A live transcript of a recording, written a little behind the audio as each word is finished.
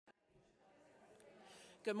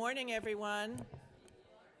Good morning, everyone.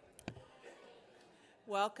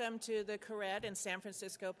 Welcome to the Koret in San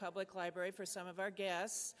Francisco Public Library for some of our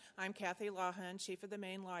guests. I'm Kathy Lawhon, Chief of the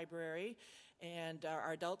Main Library, and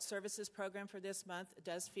our Adult Services program for this month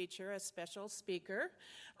does feature a special speaker,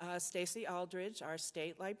 Stacey Aldrich, our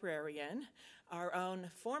state librarian. Our own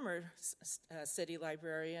former city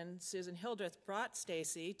librarian, Susan Hildreth, brought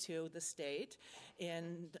Stacey to the state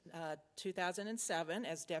in 2007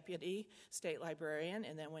 as deputy state librarian,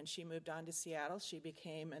 and then when she moved on to Seattle, she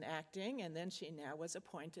became an acting, and then she now was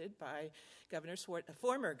appointed by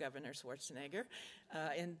former Governor Schwarzenegger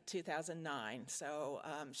in 2009. So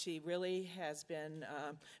she really has been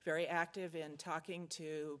very active in talking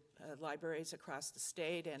to libraries across the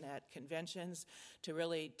state and at conventions to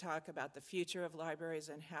really talk about the future of libraries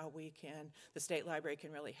and how the state library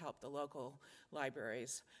can really help the local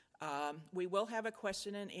libraries. We will have a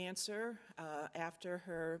question and answer after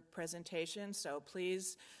her presentation, so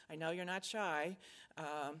please, I know you're not shy,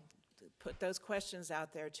 put those questions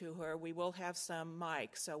out there to her. We will have some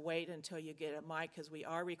mics, so wait until you get a mic because we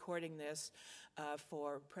are recording this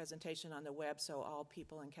for presentation on the web so all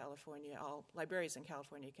people in California, all libraries in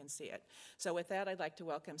California can see it. So with that, I'd like to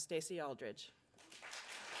welcome Stacey Aldrich.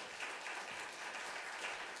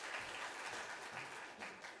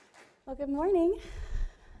 Well, good morning.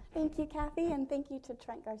 Thank you, Kathy, and thank you to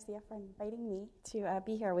Trent Garcia for inviting me to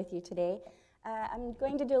be here with you today. I'm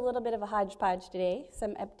going to do a little bit of a hodgepodge today,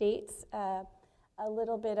 some updates, a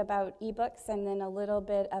little bit about eBooks, and then a little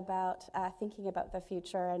bit about thinking about the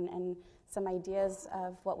future and some ideas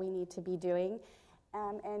of what we need to be doing,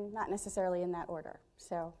 and not necessarily in that order.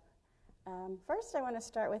 So first I want to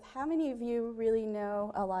start with how many of you really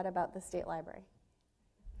know a lot about the State Library?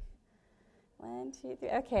 1, 2, 3,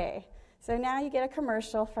 okay. So now you get a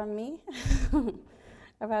commercial from me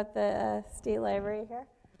about the State Library here.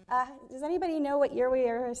 Does anybody know what year we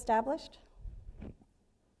were established?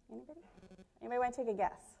 Anybody want to take a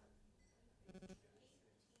guess?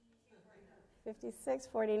 56,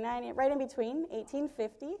 49, right in between,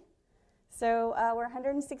 1850. So we're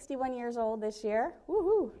 161 years old this year.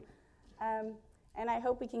 Woohoo! And I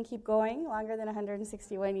hope we can keep going longer than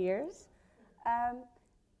 161 years.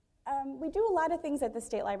 We do a lot of things at the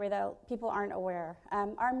State Library that people aren't aware.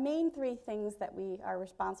 Our main 3 things that we are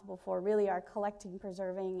responsible for really are collecting,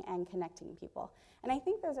 preserving, and connecting people. And I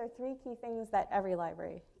think those are 3 key things that every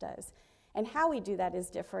library does. And how we do that is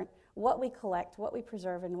different. What we collect, what we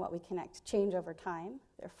preserve, and what we connect change over time.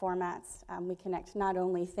 Their formats. We connect not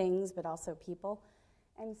only things, but also people.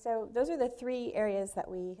 And so those are the 3 areas that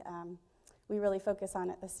we really focus on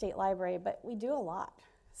at the State Library, but we do a lot.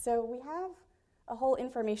 So we have a whole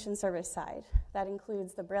information service side. That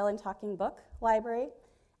includes the Braille and Talking Book Library.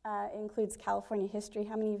 It includes California history.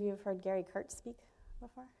 How many of you have heard Gary Kurtz speak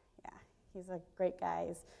before? Yeah, he's a great guy.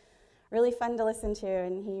 He's really fun to listen to,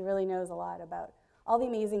 and he really knows a lot about all the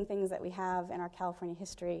amazing things that we have in our California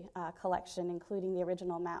history collection, including the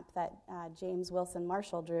original map that James Wilson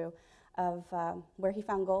Marshall drew of where he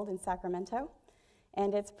found gold in Sacramento.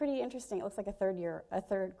 And it's pretty interesting. It looks like a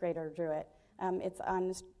third grader drew it. It's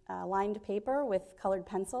on lined paper with colored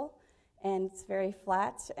pencil, and it's very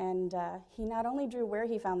flat. And he not only drew where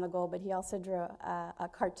he found the gold, but he also drew a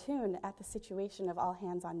cartoon at the situation of all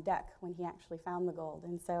hands on deck when he actually found the gold.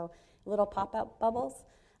 And so little pop-up bubbles.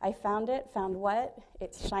 I found it. Found what?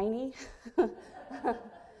 It's shiny.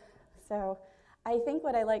 So I think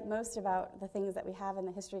what I like most about the things that we have in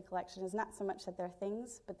the history collection is not so much that they're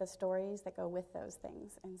things, but the stories that go with those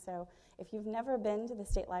things. And so if you've never been to the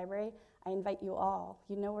State Library, I invite you all.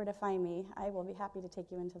 You know where to find me. I will be happy to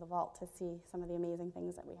take you into the vault to see some of the amazing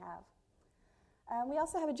things that we have. We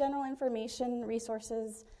also have a general information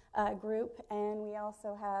resources group, and we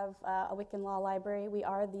also have a Wiccan Law Library. We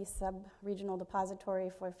are the sub-regional depository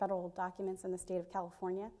for federal documents in the state of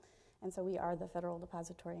California, and so we are the federal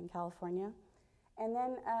depository in California. And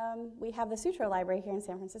then we have the Sutro Library here in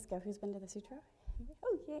San Francisco. Who's been to the Sutro?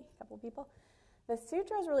 Oh, yay, a couple people. The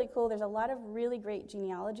Sutro is really cool. There's a lot of really great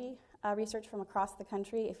genealogy research from across the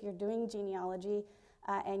country. If you're doing genealogy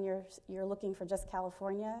and you're looking for just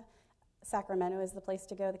California, Sacramento is the place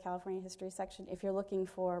to go, the California History section. If you're looking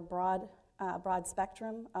for broad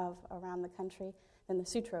spectrum of around the country, then the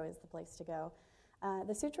Sutro is the place to go.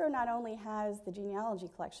 The Sutro not only has the genealogy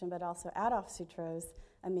collection, but also Adolf Sutro's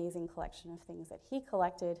amazing collection of things that he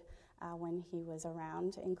collected when he was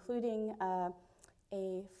around, including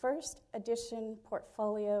a first edition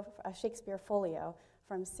portfolio, a Shakespeare folio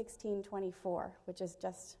from 1624, which is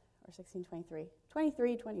just, or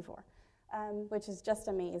 1623, 24, which is just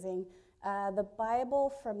amazing. The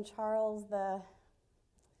Bible from Charles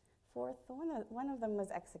fourth, one of them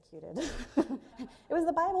was executed. It was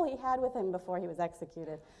the Bible he had with him before he was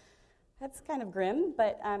executed. That's kind of grim,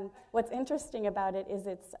 but what's interesting about it is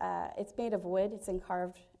it's made of wood, it's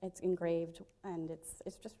engraved, and it's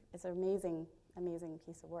an amazing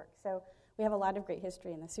piece of work. So we have a lot of great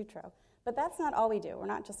history in the Sutro. But that's not all we do. We're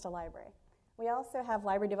not just a library. We also have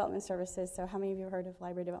library development services. So how many of you have heard of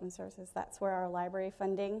library development services? That's where our library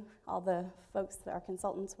funding, all the folks, our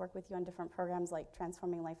consultants work with you on different programs like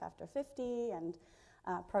Transforming Life After 50 and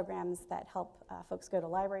programs that help folks go to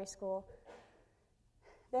library school.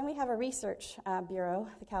 Then we have a research bureau.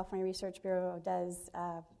 The California Research Bureau does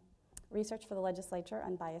research for the legislature,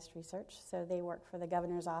 unbiased research. So they work for the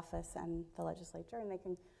governor's office and the legislature,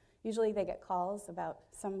 and usually they get calls about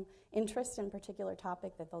some interest in a particular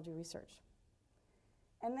topic that they'll do research.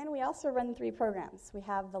 And then we also run 3 programs. We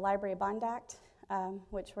have the Library Bond Act,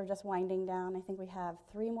 which we're just winding down. I think we have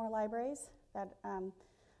 3 more libraries that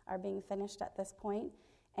are being finished at this point.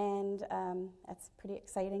 And that's pretty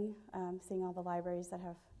exciting, seeing all the libraries that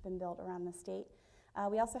have been built around the state.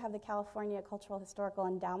 We also have the California Cultural Historical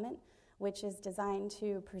Endowment, which is designed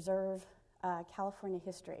to preserve California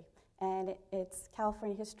history. And it's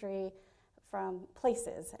California history from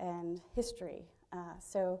places and history.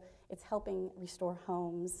 So it's helping restore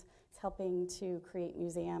homes. It's helping to create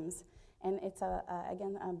museums. And it's,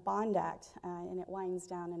 again, a bond act, and it winds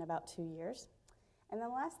down in about 2 years. And then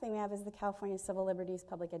the last thing we have is the California Civil Liberties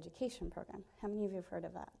Public Education Program. How many of you have heard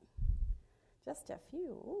of that? Just a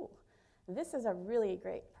few. Ooh. This is a really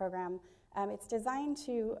great program. It's designed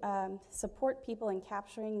to support people in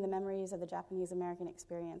capturing the memories of the Japanese-American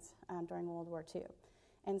experience during World War II.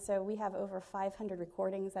 And so we have over 500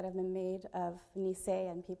 recordings that have been made of Nisei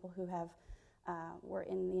and people who were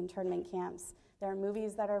in the internment camps. There are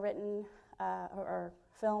movies that are written or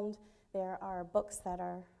filmed. There are books that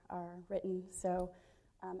are written. So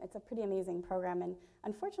it's a pretty amazing program. And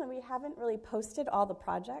unfortunately, we haven't really posted all the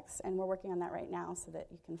projects, and we're working on that right now so that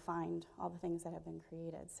you can find all the things that have been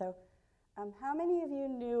created. So how many of you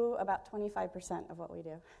knew about 25% of what we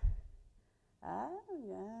do?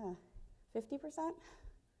 Yeah. 50%?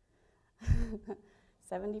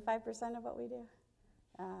 75% of what we do?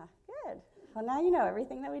 Good. Well, now you know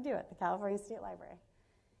everything that we do at the California State Library.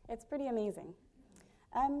 It's pretty amazing.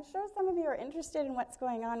 I'm sure some of you are interested in what's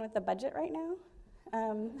going on with the budget right now.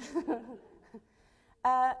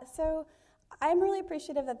 So I'm really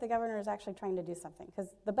appreciative that the governor is actually trying to do something,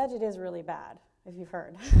 because the budget is really bad, if you've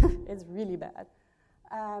heard. It's really bad.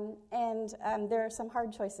 And there are some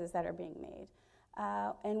hard choices that are being made.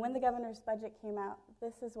 And when the governor's budget came out,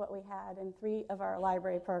 this is what we had in 3 of our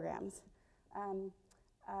library programs.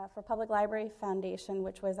 For Public Library Foundation,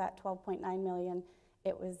 which was at $12.9 million,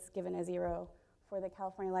 it was given a 0. For the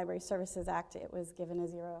California Library Services Act, it was given a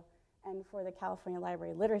 0. And for the California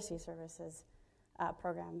Library Literacy Services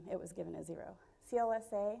program, it was given a 0.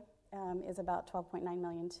 CLSA is about $12.9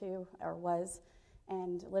 million too, or was,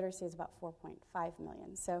 and literacy is about $4.5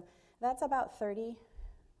 million. So that's about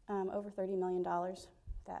over $30 million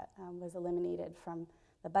that was eliminated from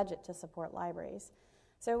the budget to support libraries.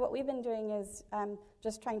 So what we've been doing is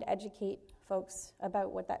just trying to educate folks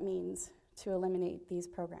about what that means to eliminate these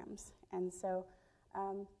programs. And so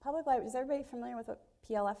public library, is everybody familiar with what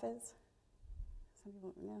PLF is? Some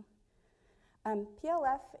people don't know.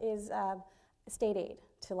 PLF is state aid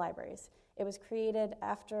to libraries. It was created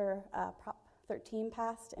after Prop 13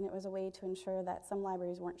 passed, and it was a way to ensure that some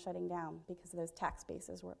libraries weren't shutting down because those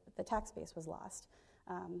the tax base was lost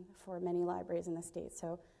for many libraries in the state.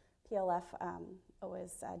 So PLF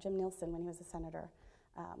was Jim Nielsen when he was a senator,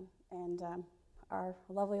 and our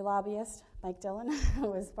lovely lobbyist, Mike Dillon,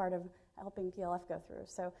 was part of helping PLF go through.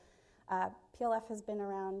 So PLF has been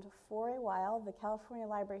around for a while. The California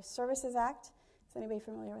Library Services Act, is anybody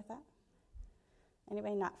familiar with that?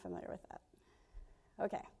 Anybody not familiar with that?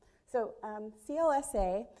 Okay, so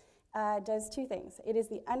CLSA does 2 things. It is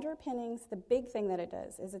the underpinnings, the big thing that it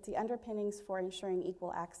does is it's the underpinnings for ensuring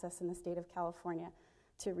equal access in the state of California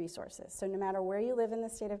to resources. So no matter where you live in the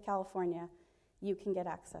state of California, you can get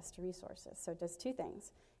access to resources. So it does 2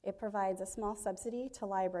 things. It provides a small subsidy to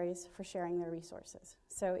libraries for sharing their resources.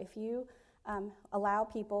 So if you allow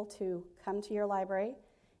people to come to your library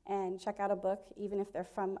and check out a book, even if they're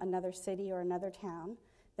from another city or another town,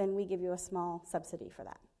 then we give you a small subsidy for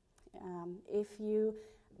that. If you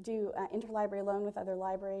do interlibrary loan with other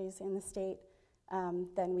libraries in the state,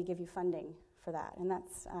 then we give you funding for that. And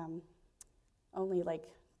that's only like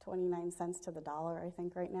 29 cents to the dollar, I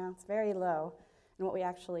think, right now. It's very low in what we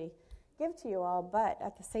actually give to you all, but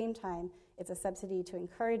at the same time, it's a subsidy to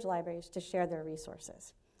encourage libraries to share their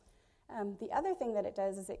resources. The other thing that it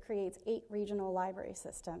does is it creates 8 regional library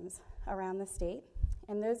systems around the state,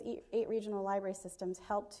 and those 8 regional library systems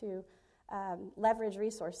help to leverage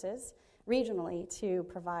resources regionally to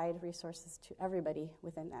provide resources to everybody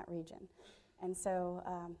within that region. And so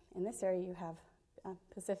in this area you have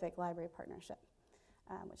Pacific Library Partnership,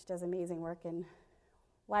 which does amazing work in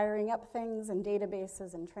wiring up things and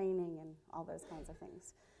databases and training and all those kinds of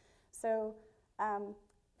things. So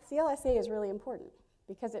CLSA is really important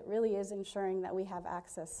because it really is ensuring that we have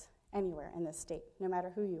access anywhere in this state, no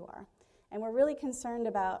matter who you are. And we're really concerned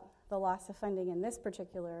about the loss of funding in this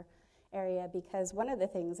particular area because one of the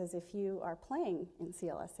things is if you are playing in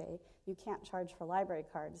CLSA, you can't charge for library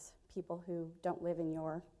cards people who don't live in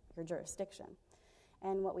your jurisdiction.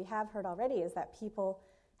 And what we have heard already is that people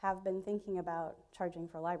have been thinking about charging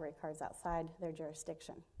for library cards outside their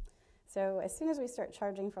jurisdiction. So as soon as we start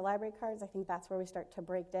charging for library cards, I think that's where we start to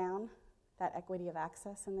break down that equity of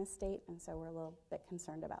access in this state, and so we're a little bit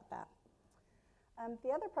concerned about that. The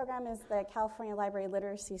other program is the California Library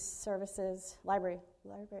Literacy Services,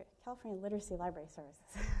 California Literacy Library Services.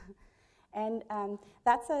 And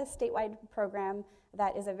that's a statewide program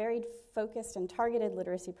that is a very focused and targeted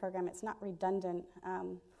literacy program. It's not redundant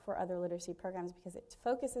for other literacy programs because it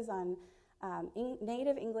focuses on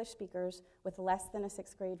native English speakers with less than a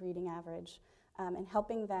 6th grade reading average and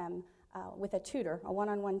helping them with a tutor, a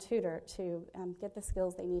one-on-one tutor, to get the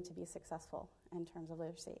skills they need to be successful in terms of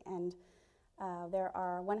literacy. And there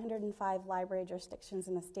are 105 library jurisdictions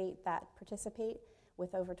in the state that participate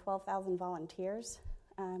with over 12,000 volunteers,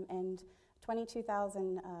 and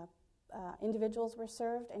 22,000 individuals were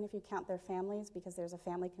served, and if you count their families, because there's a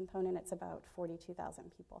family component, it's about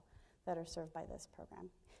 42,000 people that are served by this program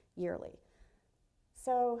yearly.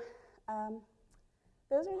 So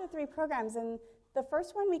those are the 3 programs, and the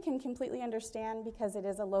first one we can completely understand because it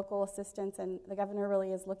is a local assistance, and the governor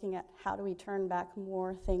really is looking at how do we turn back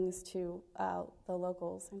more things to the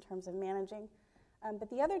locals in terms of managing. But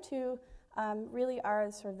the other 2 really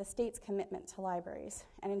are sort of the state's commitment to libraries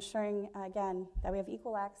and ensuring, again, that we have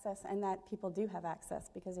equal access and that people do have access,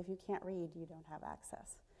 because if you can't read, you don't have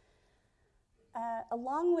access.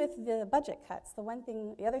 Along with the budget cuts,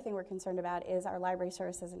 the other thing we're concerned about is our Library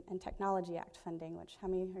Services and Technology Act funding, which, how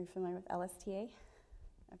many are you familiar with LSTA?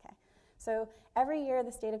 Okay. So every year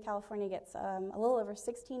the state of California gets a little over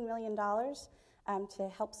 $16 million to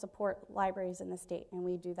help support libraries in the state, and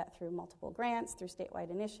we do that through multiple grants, through statewide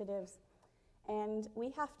initiatives. And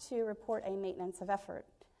we have to report a maintenance of effort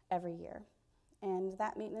every year. And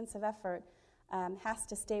that maintenance of effort has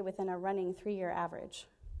to stay within a running 3-year average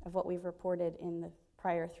of what we've reported in the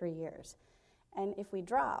prior 3 years. And if we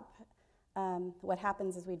drop, what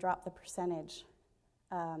happens is we drop the percentage.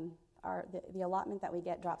 The allotment that we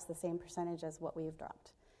get drops the same percentage as what we've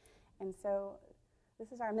dropped. And so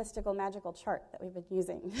this is our mystical, magical chart that we've been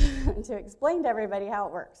using to explain to everybody how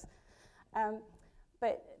it works.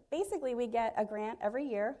 But basically, we get a grant every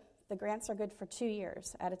year. The grants are good for 2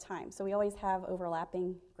 years at a time, so we always have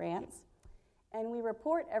overlapping grants. And we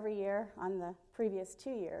report every year on the previous 2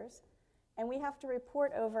 years, and we have to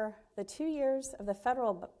report over the 2 years of the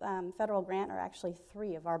federal grant, or actually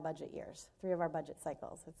 3 of our budget years, 3 of our budget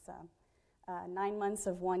cycles. It's 9 months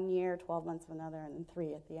of 1 year, 12 months of another, and then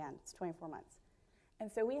 3 at the end. It's 24 months. And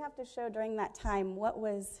so we have to show during that time what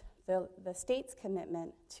was the state's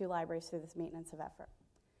commitment to libraries through this maintenance of effort.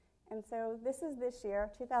 And so this is this year,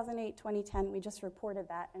 2008, 2010, we just reported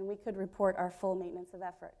that, and we could report our full maintenance of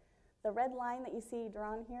effort. The red line that you see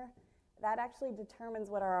drawn here, that actually determines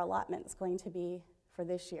what our allotment is going to be for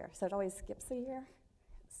this year. So it always skips a year.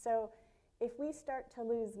 So if we start to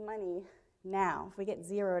lose money now, if we get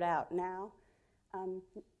zeroed out now,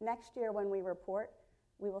 next year when we report,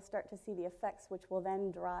 we will start to see the effects, which will then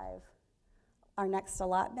drive our next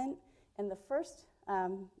allotment. And the first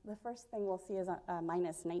thing we'll see is a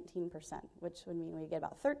minus 19%, which would mean we get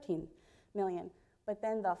about 13 million. But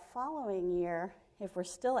then the following year, if we're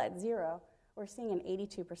still at 0, we're seeing an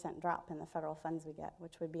 82% drop in the federal funds we get,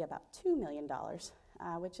 which would be about $2 million,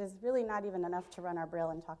 which is really not even enough to run our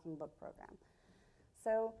Braille and Talking Book program.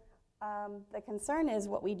 So the concern is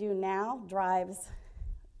what we do now drives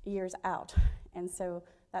years out. And so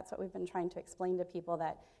that's what we've been trying to explain to people,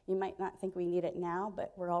 that you might not think we need it now,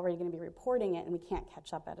 but we're already going to be reporting it, and we can't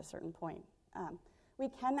catch up at a certain point. We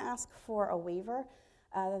can ask for a waiver.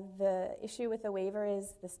 The issue with the waiver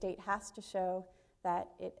is the state has to show that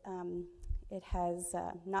it has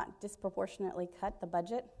not disproportionately cut the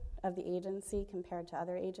budget of the agency compared to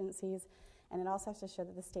other agencies, and it also has to show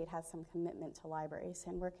that the state has some commitment to libraries.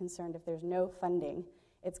 And we're concerned if there's no funding,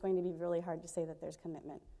 it's going to be really hard to say that there's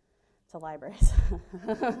commitment to libraries.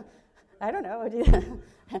 I don't know.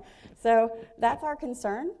 So that's our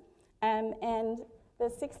concern. And the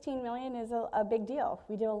 $16 million is a big deal.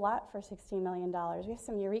 We do a lot for $16 million. We have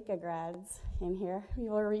some Eureka grads in here.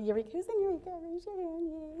 Eureka. Who's in Eureka? Raise your hand.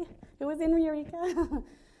 Yay. Who was in Eureka?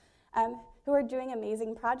 Who are doing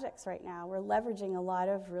amazing projects right now. We're leveraging a lot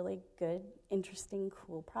of really good, interesting,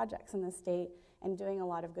 cool projects in the state and doing a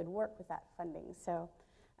lot of good work with that funding. So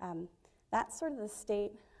that's sort of the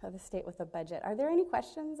state with the budget. Are there any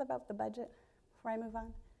questions about the budget before I move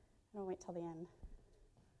on? I'll wait till the end.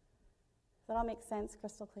 Does that all make sense?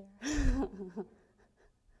 Crystal clear?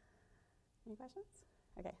 Any questions?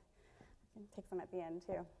 Okay. I can take some at the end,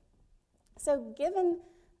 too. So given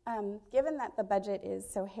that the budget is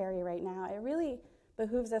so hairy right now, it really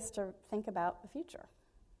behooves us to think about the future.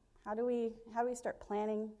 How do we start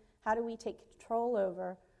planning? How do we take control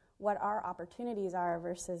over what our opportunities are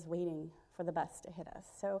versus waiting for the bus to hit us?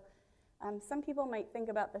 So some people might think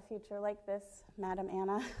about the future like this, Madam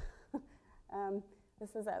Anna.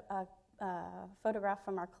 This is a photograph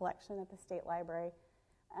from our collection at the State Library.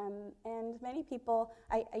 And many people,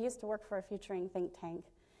 I used to work for a futuring think tank,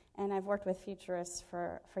 and I've worked with futurists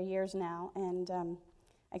for years now. And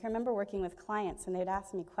I can remember working with clients, and they'd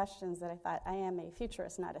ask me questions that I thought, I am a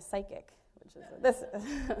futurist, not a psychic, which is this.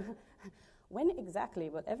 When exactly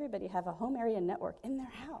will everybody have a home area network in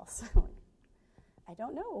their house? I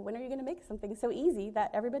don't know. When are you going to make something so easy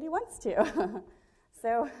that everybody wants to?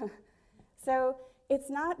 So it's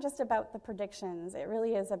not just about the predictions. It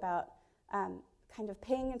really is about kind of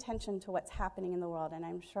paying attention to what's happening in the world, and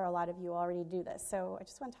I'm sure a lot of you already do this. So I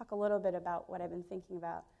just want to talk a little bit about what I've been thinking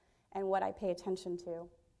about and what I pay attention to.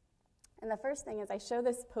 And the first thing is I show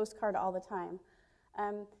this postcard all the time.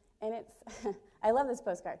 And it's, I love this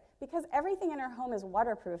postcard, because everything in her home is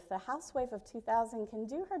waterproof. The housewife of 2000 can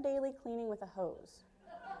do her daily cleaning with a hose.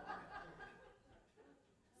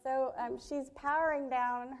 So she's powering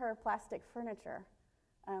down her plastic furniture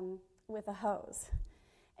with a hose.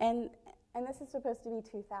 And this is supposed to be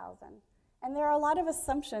 2000. And there are a lot of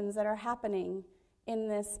assumptions that are happening in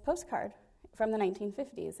this postcard from the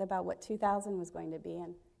 1950s about what 2000 was going to be.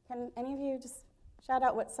 And can any of you just shout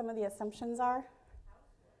out what some of the assumptions are?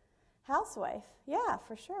 Housewife, yeah,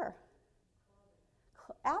 for sure.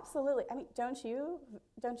 Absolutely. I mean, don't you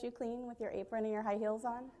clean with your apron and your high heels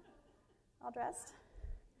on, all dressed?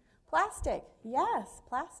 Plastic, yes,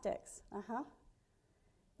 plastics.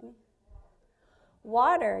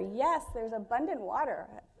 Water, yes, there's abundant water.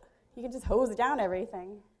 You can just hose down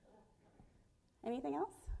everything. Anything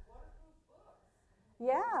else?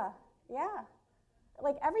 Yeah.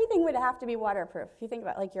 Like everything would have to be waterproof. If you think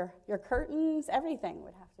about like your curtains, everything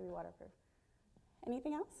would have to be waterproof.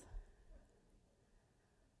 Anything else?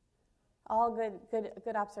 All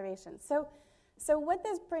good observations. So what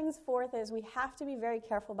this brings forth is we have to be very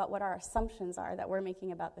careful about what our assumptions are that we're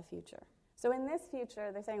making about the future. So in this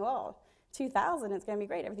future, they're saying, well, 2000, it's going to be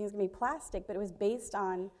great. Everything's going to be plastic, but it was based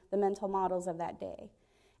on the mental models of that day.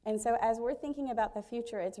 And so as we're thinking about the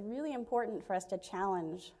future, it's really important for us to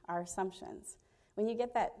challenge our assumptions. When you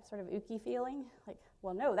get that sort of ooky feeling, like,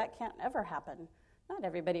 well, no, that can't ever happen. Not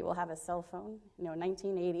everybody will have a cell phone.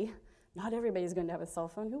 1980, not everybody's going to have a cell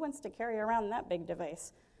phone. Who wants to carry around that big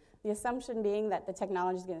device? The assumption being that the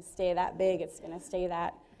technology is going to stay that big, it's going to stay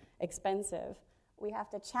that expensive. We have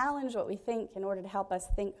to challenge what we think in order to help us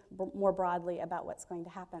think more broadly about what's going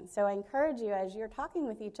to happen. So I encourage you, as you're talking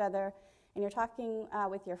with each other and you're talking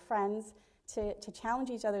with your friends, to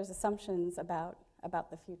challenge each other's assumptions about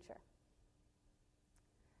the future.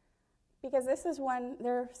 Because this is one,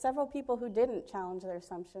 there are several people who didn't challenge their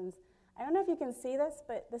assumptions. I don't know if you can see this,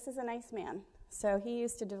 but this is an Iceman. So he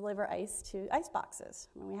used to deliver ice to ice boxes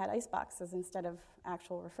when we had ice boxes instead of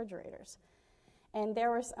actual refrigerators. And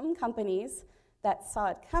there were some companies that saw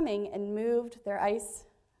it coming and moved their ice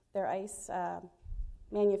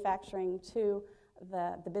manufacturing to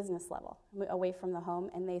the business level, away from the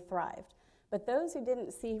home, and they thrived. But those who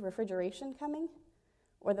didn't see refrigeration coming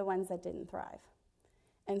were the ones that didn't thrive.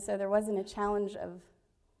 And so there wasn't a challenge of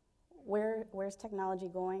where's technology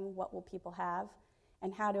going, what will people have,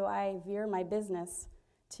 and how do I veer my business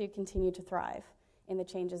to continue to thrive in the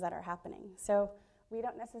changes that are happening. So we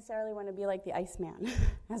don't necessarily want to be like the Iceman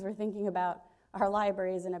as we're thinking about our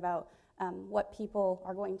libraries and about what people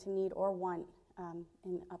are going to need or want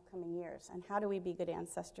in upcoming years. And how do we be good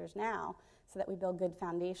ancestors now so that we build good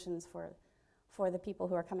foundations for the people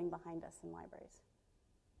who are coming behind us in libraries.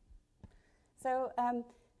 So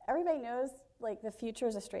everybody knows like the future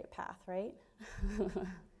is a straight path, right?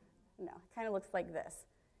 No, it kind of looks like this.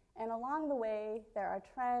 And along the way, there are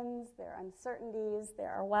trends, there are uncertainties,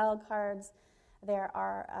 there are wild cards, there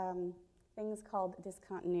are things called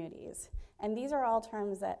discontinuities. And these are all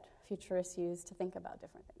terms that futurists use to think about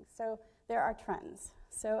different things. So there are trends.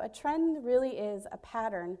 So a trend really is a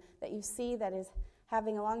pattern that you see that is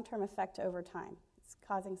having a long-term effect over time. It's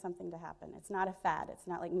causing something to happen. It's not a fad. It's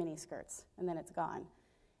not like mini skirts and then it's gone.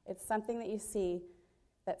 It's something that you see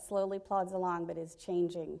that slowly plods along but is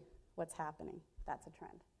changing what's happening. That's a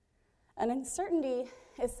trend. An uncertainty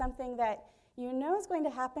is something that you know is going to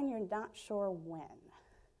happen, you're not sure when.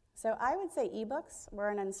 So I would say eBooks were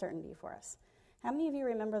an uncertainty for us. How many of you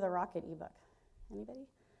remember the Rocket eBook? Anybody?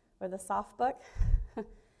 Or the soft book?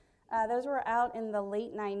 Those were out in the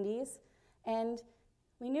late 90s, and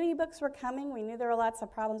we knew ebooks were coming. We knew there were lots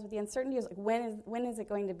of problems, but the uncertainty was like, when is it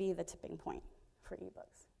going to be the tipping point for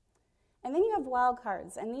ebooks? And then you have wild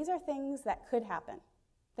cards, and these are things that could happen.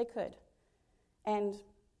 They could. And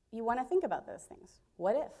you want to think about those things.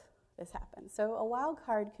 What if this happens? So a wild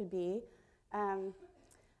card could be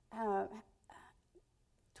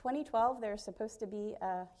 2012, there's supposed to be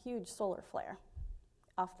a huge solar flare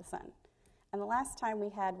off the sun. And the last time we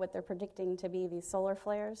had what they're predicting to be these solar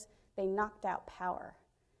flares, they knocked out power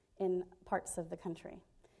in parts of the country.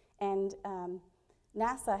 And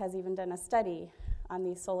NASA has even done a study on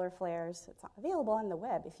these solar flares. It's available on the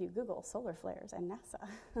web if you Google solar flares and NASA.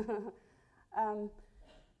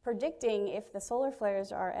 Predicting if the solar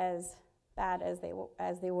flares are as bad as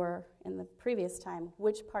they were in the previous time,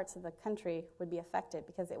 which parts of the country would be affected,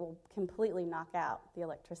 because it will completely knock out the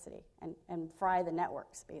electricity and fry the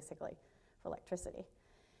networks, basically, for electricity.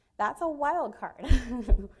 That's a wild card,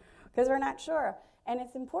 because we're not sure. And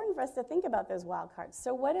it's important for us to think about those wild cards.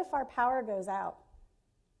 So what if our power goes out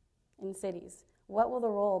in cities? What will the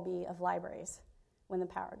role be of libraries when the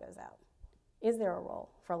power goes out? Is there a role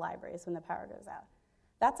for libraries when the power goes out?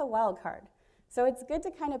 That's a wild card. So it's good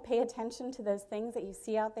to kind of pay attention to those things that you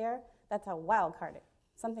see out there. That's a wild card,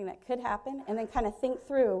 something that could happen, and then kind of think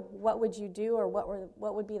through what would you do, or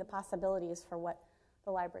what would be the possibilities for what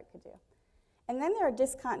the library could do. And then there are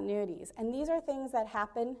discontinuities, and these are things that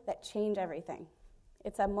happen that change everything.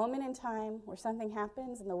 It's a moment in time where something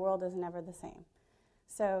happens and the world is never the same.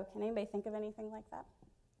 So can anybody think of anything like that?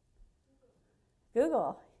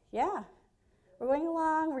 Google, yeah. We're going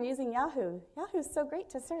along, we're using Yahoo. Yahoo's so great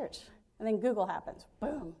to search. And then Google happens.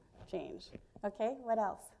 Boom, change. Okay, what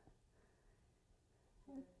else?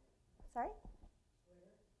 Sorry?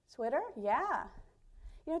 Twitter? Yeah.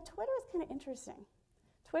 You know, Twitter is kind of interesting.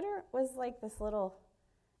 Twitter was like it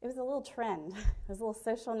was a little trend. It was a little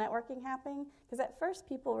social networking happening. Because at first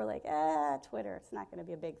people were like, Twitter, it's not going to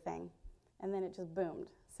be a big thing. And then it just boomed.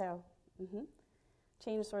 So,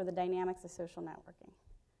 changed sort of the dynamics of social networking.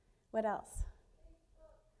 What else?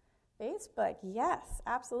 Facebook, yes,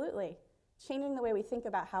 absolutely. Changing the way we think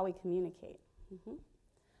about how we communicate.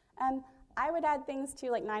 I would add things to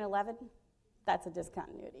like 9/11. That's a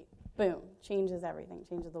discontinuity. Boom, changes everything,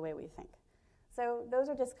 changes the way we think. So those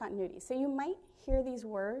are discontinuities. So you might hear these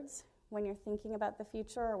words when you're thinking about the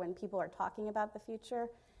future or when people are talking about the future,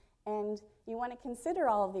 and you want to consider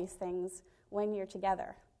all of these things when you're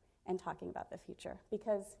together and talking about the future.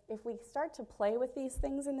 Because if we start to play with these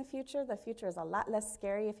things in the future is a lot less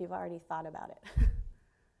scary if you've already thought about it.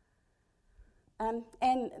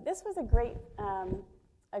 And this was a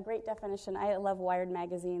great definition. I love Wired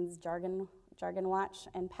Magazine's jargon watch,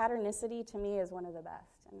 and patternicity to me is one of the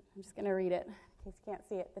best. And I'm just going to read it in case you can't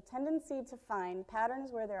see it. The tendency to find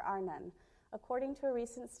patterns where there are none. According to a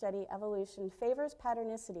recent study, evolution favors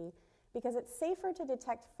patternicity because it's safer to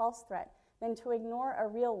detect false threat than to ignore a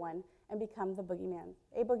real one and become a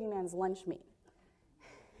boogeyman's lunch meat.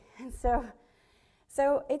 And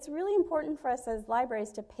so it's really important for us as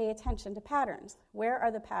libraries to pay attention to patterns. Where are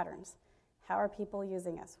the patterns? How are people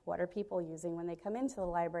using us? What are people using when they come into the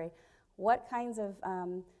library? What kinds of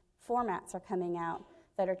formats are coming out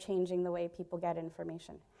that are changing the way people get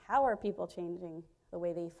information? How are people changing the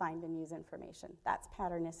way they find and use information? That's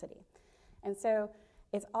patternicity. And so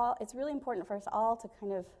it's really important for us all to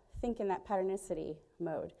kind of think in that patternicity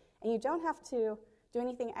mode. And you don't have to do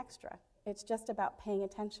anything extra. It's just about paying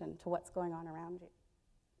attention to what's going on around you.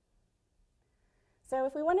 So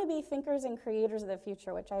if we want to be thinkers and creators of the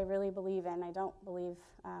future, which I really believe in, I don't believe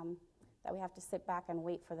that we have to sit back and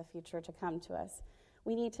wait for the future to come to us.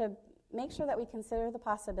 We need to make sure that we consider the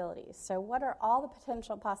possibilities. So what are all the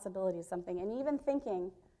potential possibilities of something, and even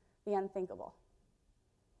thinking the unthinkable?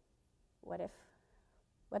 What if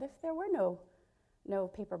there were no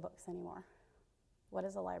paper books anymore? What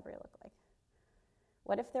does a library look like?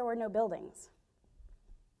 What if there were no buildings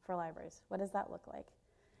for libraries? What does that look like?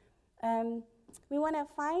 We want to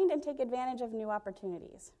find and take advantage of new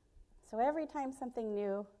opportunities. So every time something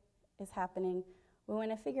new is happening, We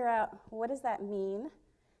want to figure out what does that mean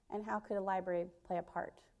and how could a library play a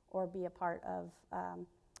part or be a part of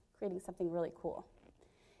creating something really cool.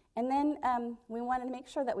 And then we wanted to make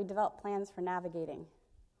sure that we develop plans for navigating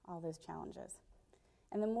all those challenges.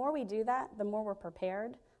 And the more we do that, the more we're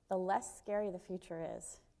prepared, the less scary the future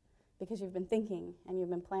is, because you've been thinking and you've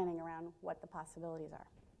been planning around what the possibilities are.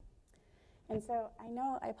 And so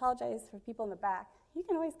I apologize for people in the back. You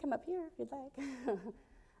can always come up here if you'd like.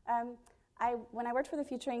 When I worked for the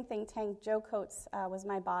Futuring think tank, Joe Coates was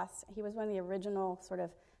my boss. He was one of the original sort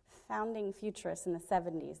of founding futurists in the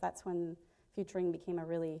 70s. That's when Futuring became a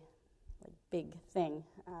really big thing.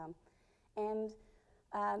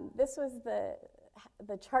 This was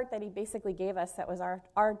the chart that he basically gave us that was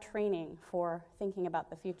our training for thinking about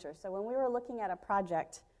the future. So when we were looking at a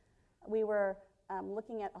project, we were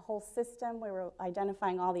looking at a whole system. We were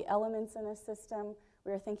identifying all the elements in a system.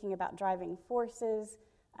 We were thinking about driving forces.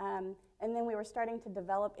 And then we were starting to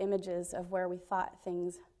develop images of where we thought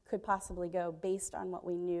things could possibly go based on what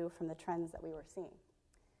we knew from the trends that we were seeing.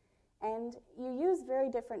 And you use very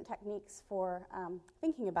different techniques for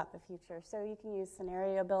thinking about the future. So you can use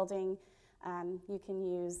scenario building. You can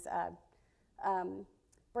use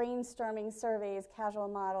brainstorming surveys, causal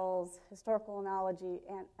models, historical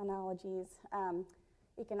analogies,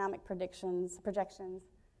 economic projections.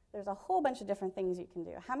 There's a whole bunch of different things you can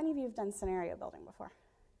do. How many of you have done scenario building before?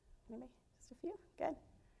 Maybe just a few? Good.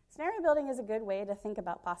 Scenario building is a good way to think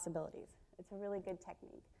about possibilities. It's a really good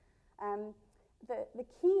technique. The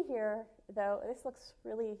key here, though, this looks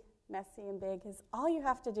really messy and big, is all you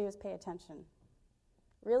have to do is pay attention.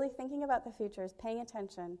 Really thinking about the future is paying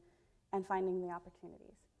attention and finding the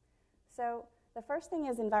opportunities. So the first thing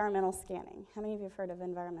is environmental scanning. How many of you have heard of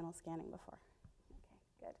environmental scanning before? Okay,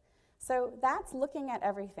 good. So that's looking at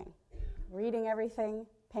everything, reading everything,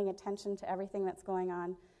 paying attention to everything that's going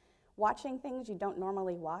on, watching things you don't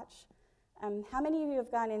normally watch. How many of you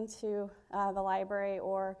have gone into the library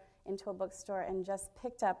or into a bookstore and just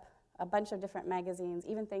picked up a bunch of different magazines,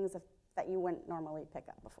 even things that you wouldn't normally pick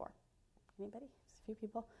up before? Anybody? Just a few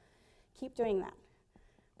people? Keep doing that,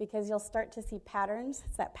 because you'll start to see patterns.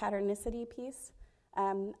 It's that patternicity piece.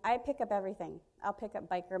 I pick up everything. I'll pick up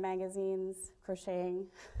biker magazines, crocheting,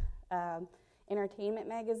 entertainment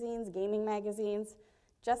magazines, gaming magazines,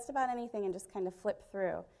 just about anything, and just kind of flip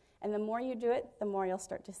through. And the more you do it, the more you'll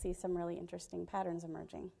start to see some really interesting patterns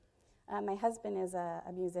emerging. My husband is a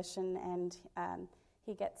musician, and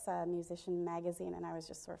he gets a musician magazine, and I was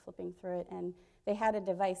just sort of flipping through it, and they had a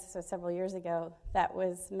device, so several years ago, that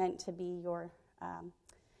was meant to be your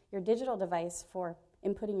digital device for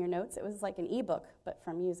inputting your notes. It was like an eBook, but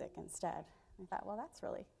for music instead. I thought, well, that's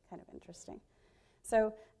really kind of interesting.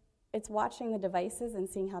 So it's watching the devices and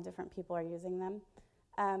seeing how different people are using them.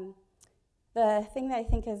 The thing that I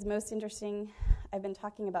think is most interesting, I've been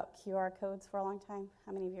talking about QR codes for a long time.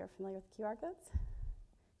 How many of you are familiar with QR codes?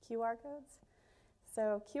 QR codes?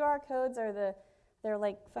 So QR codes are they're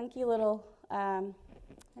like funky little, they're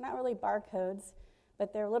not really barcodes,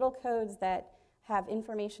 but they're little codes that have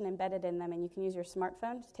information embedded in them, and you can use your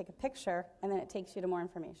smartphone to take a picture, and then it takes you to more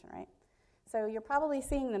information, right? So you're probably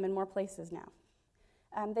seeing them in more places now.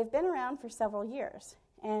 They've been around for several years,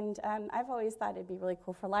 and I've always thought it'd be really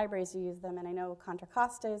cool for libraries to use them, and I know Contra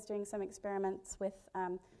Costa is doing some experiments with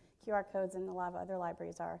QR codes, and a lot of other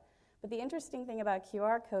libraries are. But the interesting thing about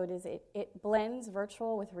QR code is it blends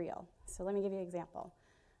virtual with real. So let me give you an example.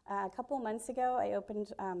 A couple months ago, I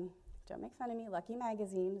opened, don't make fun of me, Lucky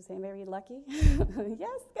magazine. Does anybody read Lucky?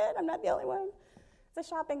 Yes, good, I'm not the only one. It's a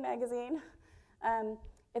shopping magazine.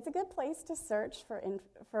 It's a good place to search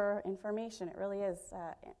for information. It really is,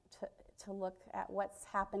 to look at what's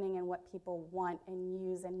happening and what people want and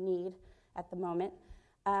use and need at the moment.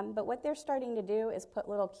 But what they're starting to do is put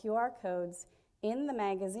little QR codes in the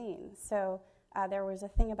magazine. So there was a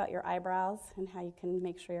thing about your eyebrows and how you can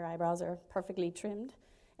make sure your eyebrows are perfectly trimmed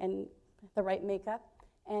and the right makeup.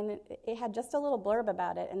 And it had just a little blurb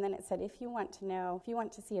about it, and then it said, if you want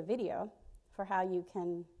to see a video for how you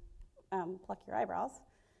can pluck your eyebrows,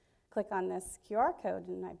 click on this QR code.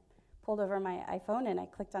 And I pulled over my iPhone and I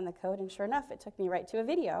clicked on the code, and sure enough, it took me right to a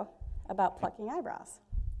video about plucking eyebrows.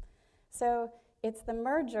 So it's the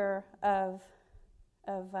merger of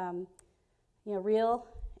real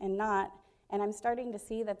and not, and I'm starting to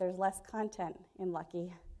see that there's less content in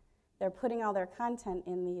Lucky. They're putting all their content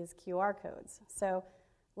in these QR codes. So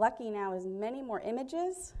Lucky now is many more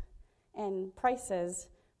images and prices,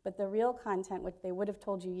 but the real content, which they would have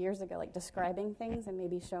told you years ago, like describing things and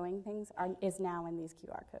maybe showing things, is now in these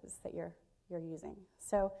QR codes that you're using.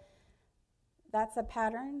 So that's a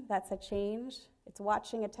pattern, that's a change. It's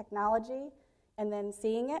watching a technology and then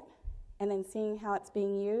seeing it and then seeing how it's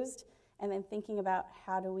being used, and then thinking about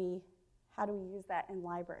how do we use that in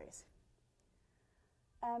libraries.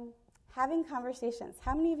 Having conversations.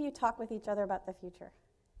 How many of you talk with each other about the future?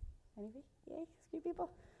 Any of you? Yay, a few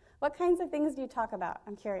people. What kinds of things do you talk about?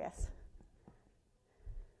 I'm curious.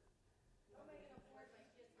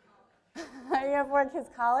 Are you going to afford kids'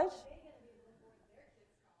 college?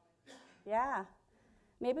 Yeah.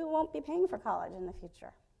 Maybe we won't be paying for college in the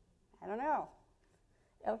future. I don't know.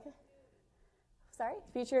 Okay. Sorry?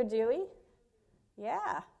 Future Dewey?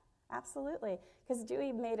 Yeah, absolutely. Because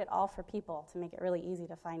Dewey made it all for people to make it really easy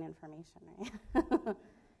to find information, right?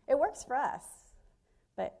 It works for us.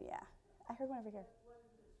 But yeah, I heard one over here.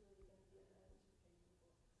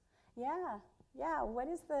 Yeah. What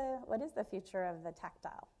is the future of the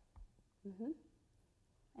tactile?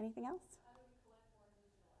 Anything else?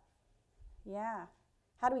 Yeah.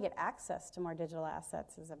 How do we get access to more digital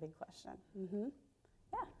assets is a big question. Yeah.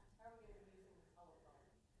 How are we going to be using the telephone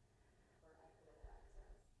for equitable access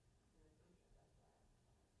in the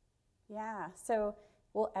future? Yeah. So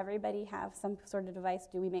will everybody have some sort of device?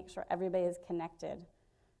 Do we make sure everybody is connected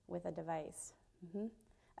with a device?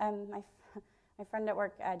 My friend at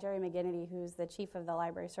work, Jerry McGinnity, who's the chief of the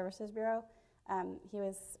Library Services Bureau, he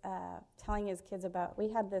was telling his kids about, we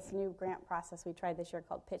had this new grant process we tried this year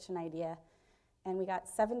called Pitch an Idea, and we got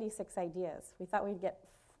 76 ideas. We thought we'd get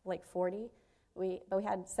like 40, but we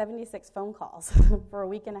had 76 phone calls for a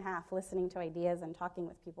week and a half listening to ideas and talking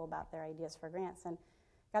with people about their ideas for grants, and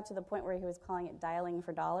got to the point where he was calling it dialing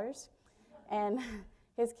for dollars. And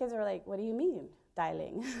his kids were like, what do you mean,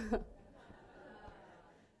 dialing?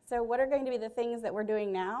 So what are going to be the things that we're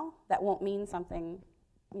doing now that won't mean something,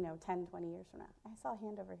 10, 20 years from now? I saw a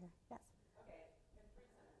hand over here. Yes. Okay, in 3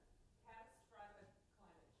 sentences. Catastrophic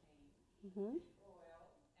climate change,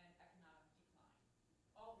 oil, and economic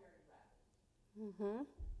decline. All very rapid.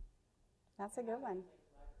 That's a good one.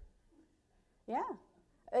 Yeah,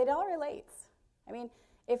 it all relates. I mean,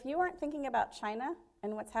 if you aren't thinking about China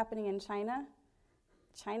and what's happening in China,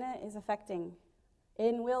 China is affecting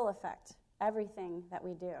and will affect everything that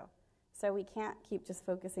we do. So we can't keep just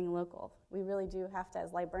focusing local. We really do have to,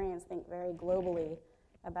 as librarians, think very globally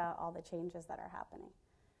about all the changes that are happening.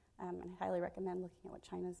 And I highly recommend looking at what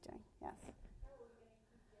China's doing. Yes? How are we going to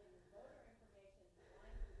keep getting voter information to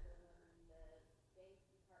blind people when the State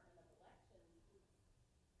Department of Elections keeps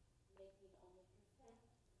making only cassette?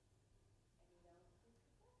 And we don't see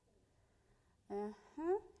cassettes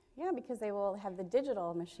anymore. Yeah, because they will have the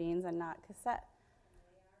digital machines and not cassette.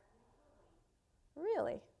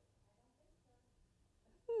 Really?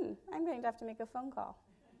 I'm going to have to make a phone call.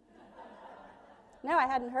 No, I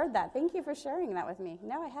hadn't heard that. Thank you for sharing that with me.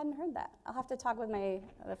 No, I hadn't heard that. I'll have to talk with the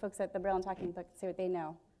folks at the Braille and Talking Book and see what they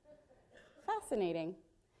know. Fascinating.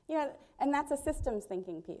 And that's a systems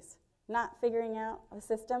thinking piece. Not figuring out the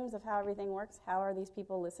systems of how everything works. How are these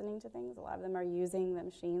people listening to things? A lot of them are using the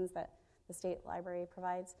machines that the state library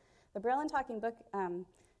provides. The Braille and Talking Book,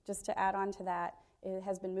 just to add on to that, it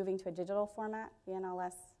has been moving to a digital format. The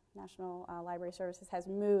NLS, National Library Services, has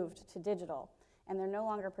moved to digital. And they're no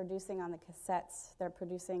longer producing on the cassettes. They're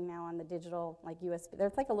producing now on the digital, like USB.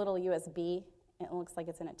 There's like a little USB. It looks like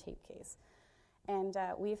it's in a tape case. And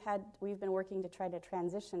we've been working to try to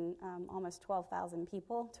transition almost 12,000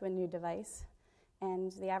 people to a new device.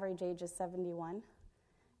 And the average age is 71.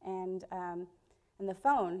 And the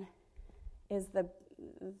phone is the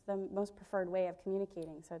most preferred way of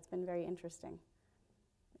communicating. So it's been very interesting.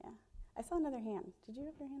 Yeah. I saw another hand. Did you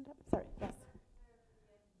have your hand up? Sorry. Yes.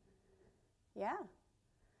 Yeah.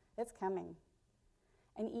 It's coming.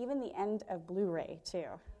 And even the end of Blu-ray,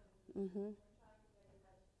 too.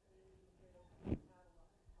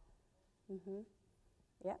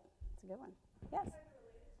 Yep. It's a good one. Yes.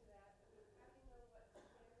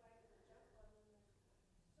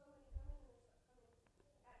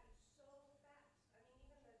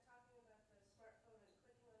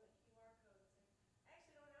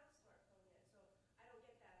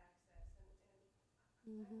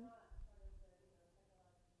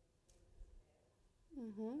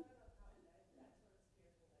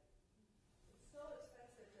 It's so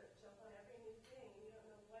expensive to jump on every new thing. You don't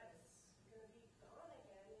know what's going to be gone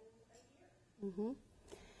again in a year.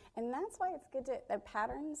 And that's why it's good the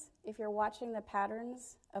patterns, if you're watching the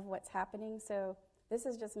patterns of what's happening. So this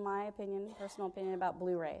is just my opinion, personal opinion about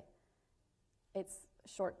Blu-ray. It's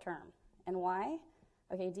short term. And why?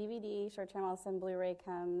 Okay, DVD, short term, all of a sudden Blu-ray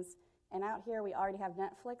comes. And out here we already have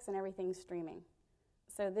Netflix and everything's streaming.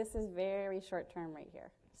 So this is very short term right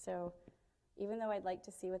here. So even though I'd like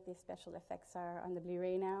to see what the special effects are on the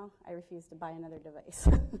Blu-ray now, I refuse to buy another device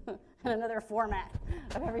and another format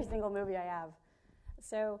of every single movie I have.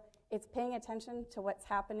 So it's paying attention to what's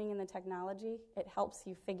happening in the technology. It helps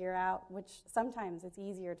you figure out, which sometimes it's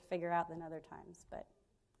easier to figure out than other times, but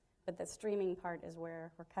the streaming part is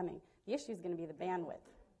where we're coming. The issue is going to be the bandwidth.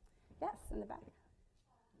 Yes, in the back.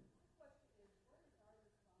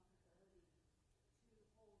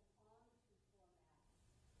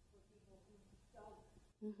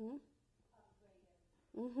 Mm-hmm.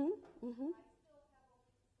 Mm-hmm. Mm-hmm.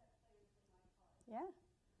 Yeah.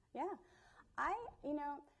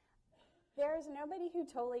 There's nobody who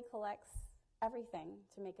totally collects everything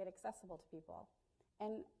to make it accessible to people.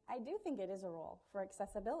 And I do think it is a role for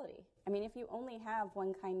accessibility. I mean, if you only have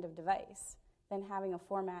one kind of device, then having a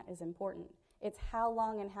format is important. It's how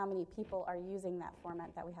long and how many people are using that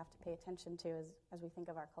format that we have to pay attention to as we think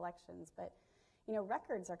of our collections. But,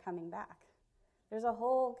 records are coming back. There's a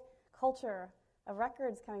whole culture of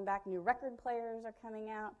records coming back. New record players are coming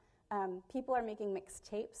out. People are making mixed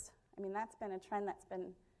tapes. I mean, that's been a trend that's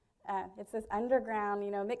been, it's this underground,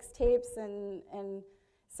 mixed tapes, and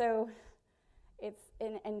so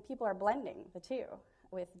and people are blending the two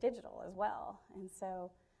with digital as well. And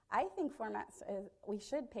so I think formats, we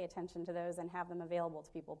should pay attention to those and have them available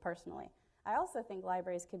to people personally. I also think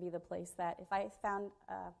libraries could be the place that if I found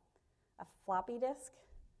a floppy disk,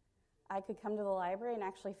 I could come to the library and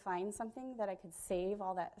actually find something that I could save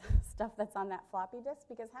all that stuff that's on that floppy disk,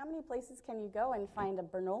 because how many places can you go and find a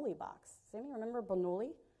Bernoulli box? Does anybody remember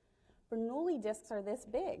Bernoulli? Bernoulli discs are this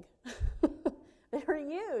big. They're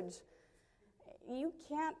huge. You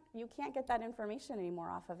can't get that information anymore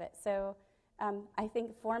off of it. So I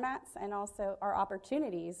think formats and also our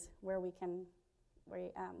opportunities where we can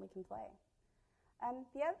play.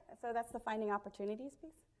 So that's the finding opportunities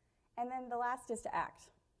piece. And then the last is to act,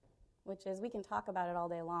 which is we can talk about it all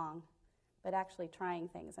day long, but actually trying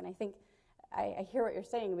things. And I think I hear what you're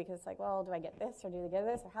saying, because it's like, well, do I get this or do I get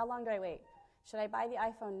this, or how long do I wait? Should I buy the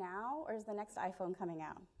iPhone now, or is the next iPhone coming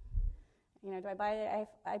out? Do I buy the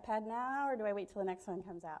iPad now, or do I wait till the next one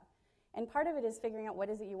comes out? And part of it is figuring out what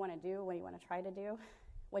is it you want to do, what do you want to try to do,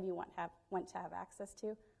 what do you want to have access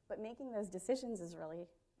to. But making those decisions is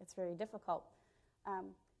it's very difficult.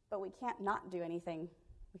 But we can't not do anything.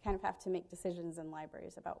 We kind of have to make decisions in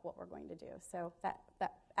libraries about what we're going to do. So that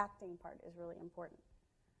acting part is really important.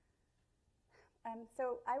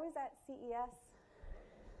 So I was at CES.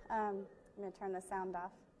 I'm going to turn the sound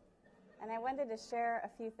off. And I wanted to share a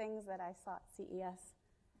few things that I saw at CES.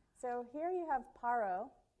 So here you have Paro,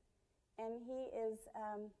 and he is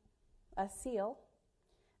a seal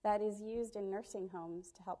that is used in nursing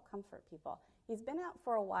homes to help comfort people. He's been out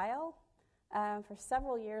for a while, for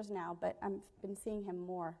several years now, but I've been seeing him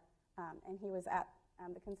more. And he was at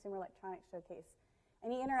the Consumer Electronics Showcase.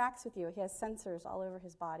 And he interacts with you. He has sensors all over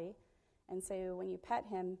his body. And so when you pet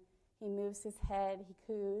him, he moves his head, he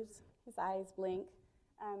coos, his eyes blink.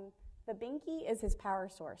 The binky is his power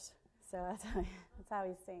source. So that's how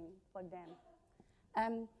he's staying plugged in.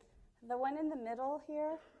 The one in the middle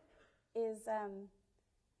here is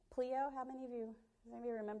Pleo. Does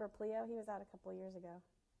anybody remember Pleo? He was out a couple years ago.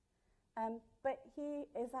 But he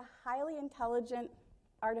is a highly intelligent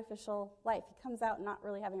artificial life. He comes out not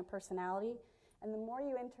really having a personality. And the more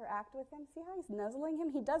you interact with him, see how he's nuzzling him?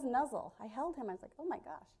 He does nuzzle. I held him. I was like, oh my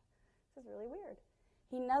gosh, this is really weird.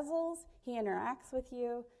 He nuzzles. He interacts with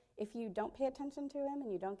you. If you don't pay attention to him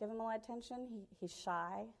and you don't give him a lot of attention, he's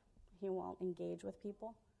shy. He won't engage with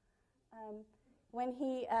people.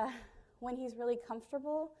 When he's really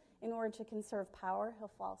comfortable, in order to conserve power,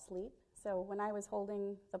 he'll fall asleep. So when I was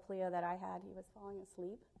holding the Pleo that I had, he was falling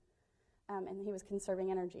asleep, and he was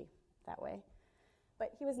conserving energy that way.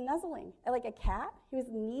 But he was nuzzling like a cat. He was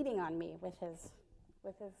kneading on me with his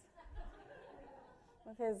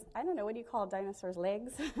I don't know, what do you call dinosaurs'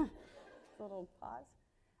 legs? Little paws.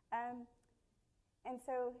 And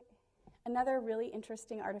so another really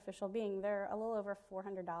interesting artificial being. They're a little over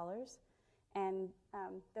 $400, and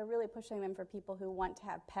they're really pushing them for people who want to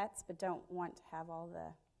have pets but don't want to have all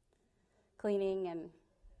the cleaning and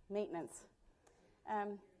maintenance.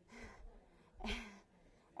 And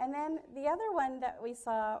then the other one that we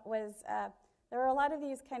saw was there were a lot of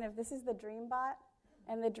these this is the DreamBot,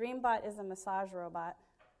 and the DreamBot is a massage robot.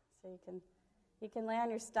 So you can lay on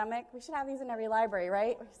your stomach. We should have these in every library,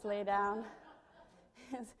 right? Just lay down.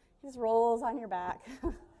 He just rolls on your back.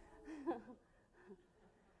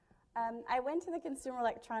 I went to the Consumer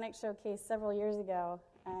Electronics Showcase several years ago,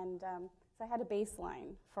 and so I had a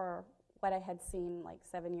baseline for what I had seen like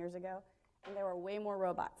 7 years ago, and there were way more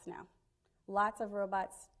robots now. Lots of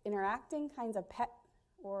robots interacting, kinds of pet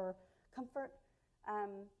or comfort,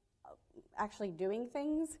 actually doing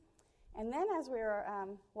things. And then as we were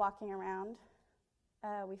walking around,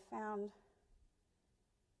 we found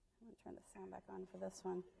I'm going to turn the sound back on for this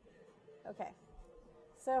one. Okay.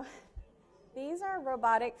 So these are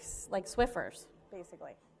robotics, like Swiffers,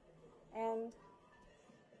 basically. And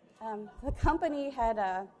the company had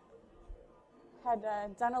done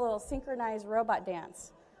a little synchronized robot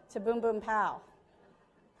dance to Boom Boom Pow.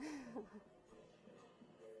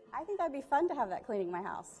 I think that'd be fun to have that cleaning my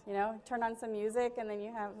house, you know, turn on some music and then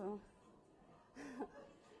you have...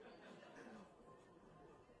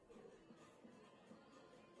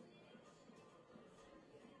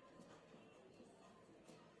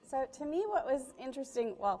 So to me what was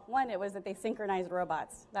interesting, well, one, it was that they synchronized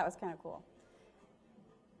robots. That was kind of cool.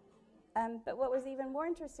 But what was even more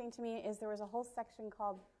interesting to me is there was a whole section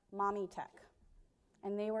called Mommy Tech,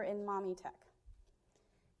 and they were in Mommy Tech.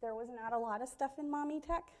 There was not a lot of stuff in Mommy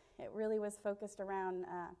Tech. It really was focused around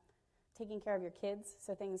taking care of your kids,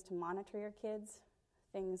 so things to monitor your kids,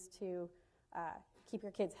 things to keep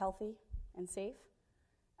your kids healthy and safe.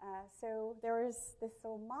 So there was this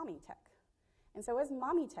old Mommy Tech. And so what does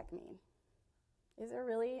Mommy Tech mean? Is there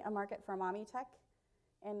really a market for Mommy Tech?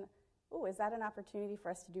 And is that an opportunity for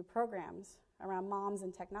us to do programs around moms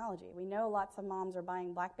and technology? We know lots of moms are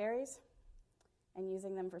buying BlackBerries and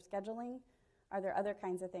using them for scheduling. Are there other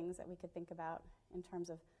kinds of things that we could think about in terms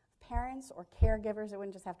of parents or caregivers? It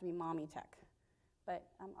wouldn't just have to be Mommy Tech. But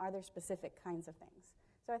are there specific kinds of things?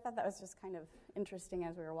 So I thought that was just kind of interesting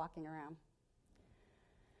as we were walking around.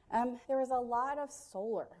 There was a lot of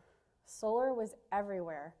solar. Solar was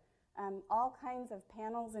everywhere. All kinds of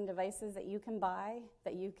panels and devices that you can buy,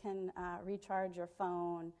 that you can recharge your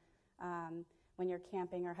phone when you're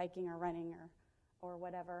camping or hiking or running or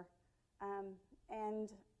whatever.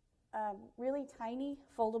 And really tiny,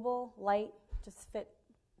 foldable, light, just fit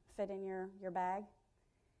in your bag.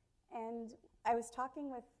 And I was talking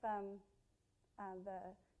with the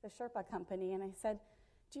Sherpa company, and I said,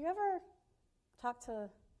 do you ever talk to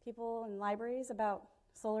people in libraries about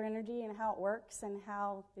solar energy and how it works and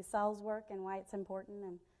how the cells work and why it's important?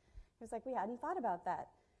 And he was like, we hadn't thought about that.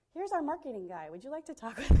 Here's our marketing guy. Would you like to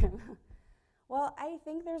talk with him? Well, I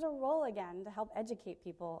think there's a role, again, to help educate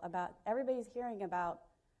people about, everybody's hearing about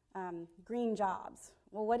green jobs.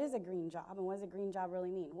 Well, what is a green job, and what does a green job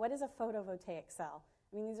really mean? What is a photovoltaic cell?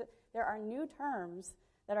 I mean, there are new terms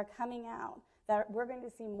that are coming out that we're going to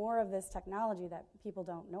see more of this technology that people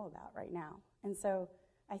don't know about right now. And so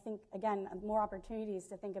I think, again, more opportunities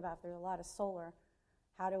to think about. If there's a lot of solar,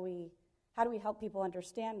 how do we help people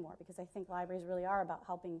understand more? Because I think libraries really are about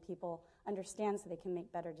helping people understand so they can make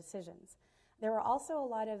better decisions. There were also a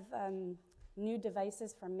lot of new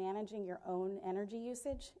devices for managing your own energy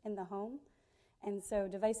usage in the home. And so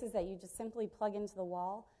devices that you just simply plug into the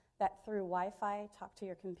wall that through Wi-Fi talk to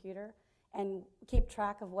your computer and keep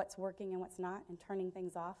track of what's working and what's not and turning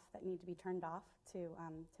things off that need to be turned off to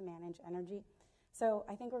manage energy. So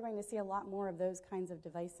I think we're going to see a lot more of those kinds of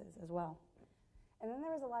devices as well. And then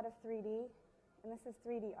there was a lot of 3D, and this is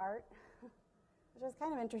 3D art, which was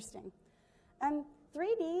kind of interesting. And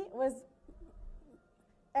 3D was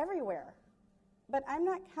everywhere. But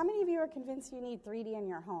how many of you are convinced you need 3D in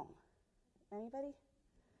your home? Anybody?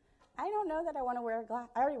 I don't know that I want to wear I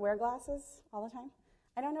already wear glasses all the time.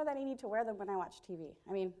 I don't know that I need to wear them when I watch TV.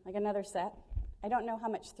 I mean, like another set. I don't know how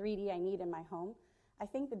much 3D I need in my home. I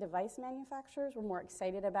think the device manufacturers were more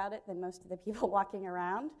excited about it than most of the people walking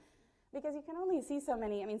around because you can only see so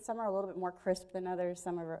many. I mean, some are a little bit more crisp than others,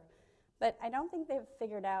 but I don't think they've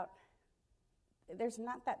figured out, there's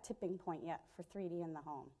not that tipping point yet for 3D in the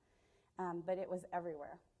home, but it was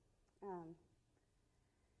everywhere.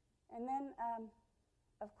 And then,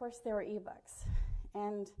 of course, there were eBooks,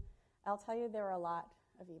 and I'll tell you there were a lot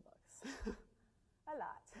of eBooks, a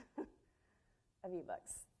lot of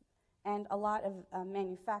eBooks. And a lot of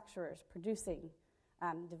manufacturers producing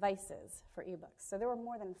devices for eBooks. So there were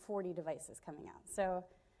more than 40 devices coming out. So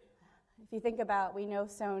if you think about, we know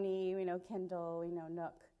Sony, we know Kindle, we know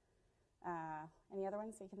Nook. Any other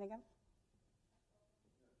ones that you can think of?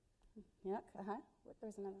 Nook,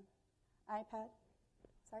 There's another. iPad,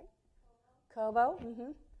 sorry? Kobo,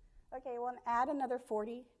 Okay, well, add another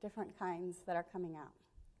 40 different kinds that are coming out.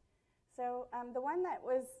 So there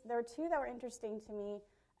were two that were interesting to me.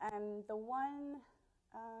 The one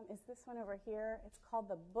is this one over here. It's called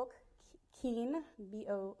the Bookkeen,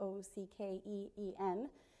 Boockeen,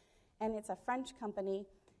 and it's a French company.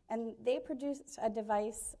 And they produced a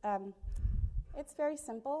device. It's very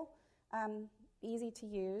simple, easy to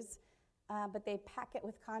use, but they pack it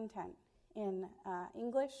with content in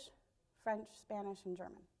English, French, Spanish, and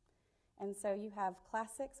German. And so you have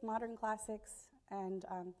classics, modern classics, and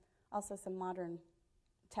also some modern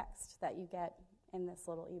text that you get in this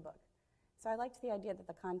little ebook. So I liked the idea that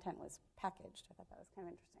the content was packaged. I thought that was kind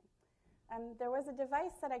of interesting. There was a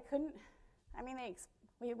device that I couldn't,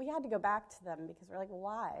 we had to go back to them because we're like,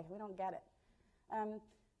 why? We don't get it.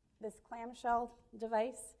 This clamshell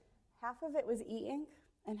device, half of it was e-ink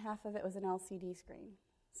and half of it was an LCD screen.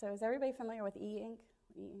 So is everybody familiar with e-ink?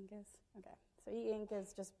 What e-ink is? Okay. So e-ink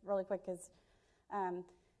is, just really quick,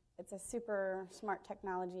 it's a super smart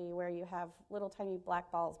technology where you have little tiny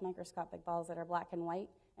black balls, microscopic balls that are black and white,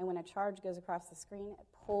 and when a charge goes across the screen, it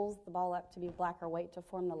pulls the ball up to be black or white to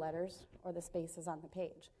form the letters or the spaces on the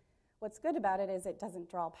page. What's good about it is it doesn't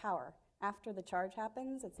draw power. After the charge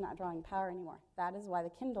happens, it's not drawing power anymore. That is why the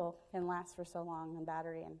Kindle can last for so long on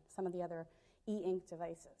battery and some of the other e-ink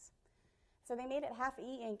devices. So they made it half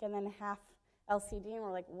e-ink and then half LCD, and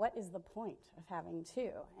we're like, what is the point of having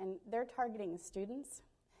two? And they're targeting students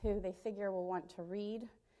who they figure will want to read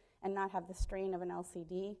and not have the strain of an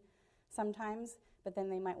LCD sometimes, but then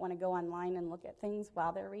they might want to go online and look at things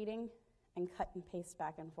while they're reading and cut and paste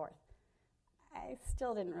back and forth. I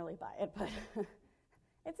still didn't really buy it, but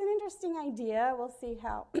it's an interesting idea. We'll see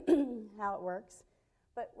how how it works.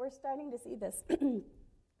 But we're starting to see this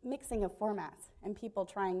mixing of formats and people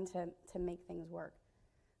trying to make things work.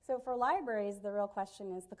 So for libraries, the real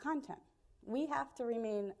question is the content. We have to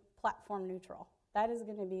remain platform neutral. That is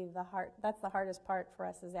going to be that's the hardest part for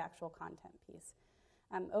us, is the actual content piece.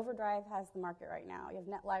 Overdrive has the market right now. You have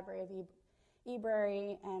NetLibrary of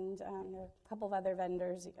eBrary, and there are a couple of other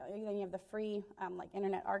vendors. Then you have the free, like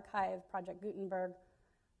Internet Archive, Project Gutenberg.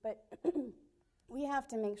 But we have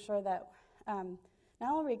to make sure that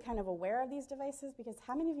not only are we kind of aware of these devices, because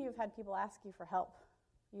how many of you have had people ask you for help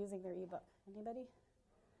using their ebook? Anybody?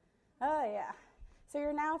 Oh, yeah. So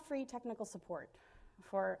you're now free technical support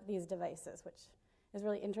for these devices, which is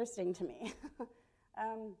really interesting to me.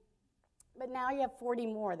 But now you have 40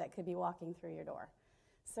 more that could be walking through your door.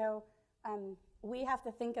 So we have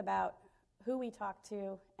to think about who we talk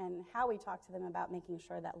to and how we talk to them about making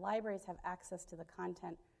sure that libraries have access to the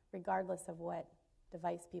content regardless of what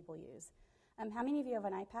device people use. How many of you have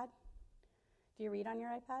an iPad? Do you read on your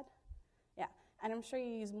iPad? Yeah, and I'm sure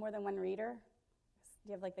you use more than one reader.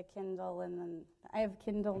 You have like the Kindle, and then I have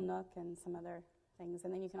Kindle, Nook, and some other things,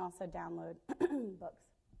 and then you can also download books.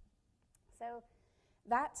 So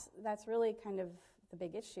that's really kind of the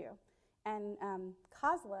big issue. And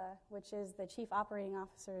COSLA, which is the chief operating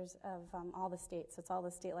officers of all the states, so it's all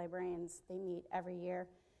the state librarians, they meet every year,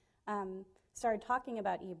 started talking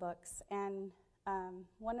about ebooks. And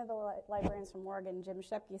one of the librarians from Oregon, Jim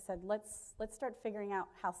Shepke, said, let's start figuring out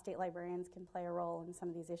how state librarians can play a role in some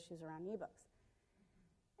of these issues around ebooks.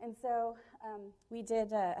 And so we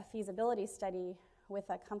did a feasibility study with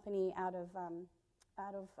a company out of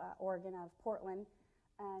Oregon, out of Portland,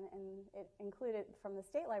 and it included, from the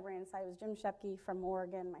state librarian side, it was Jim Shepke from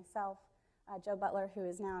Oregon, myself, Joe Butler, who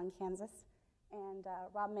is now in Kansas, and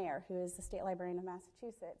Rob Mayer, who is the state librarian of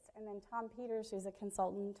Massachusetts, and then Tom Peters, who's a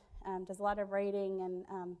consultant, does a lot of writing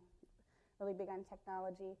and really big on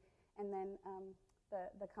technology, and then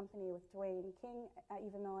the company with Dwayne King,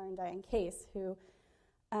 Eva Miller, and Diane Case, who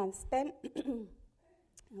spent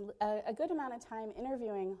a good amount of time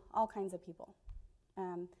interviewing all kinds of people.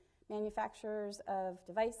 Manufacturers of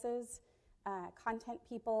devices, content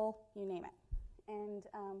people, you name it. And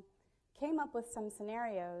came up with some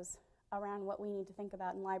scenarios around what we need to think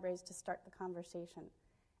about in libraries to start the conversation.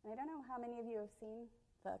 And I don't know how many of you have seen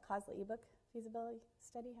the COSLA eBook feasibility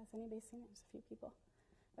study. Has anybody seen it? There's a few people.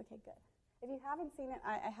 Okay, good. If you haven't seen it,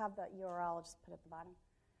 I have the URL. I'll just put it at the bottom.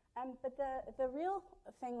 But the real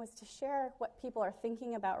thing was to share what people are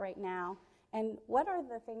thinking about right now and what are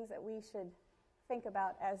the things that we should think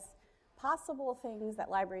about as possible things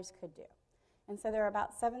that libraries could do. And so there are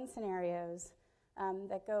about 7 scenarios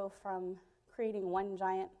that go from creating one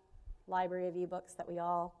giant library of ebooks that we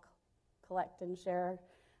all collect and share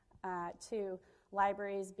to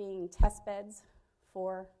libraries being test beds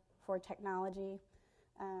for technology.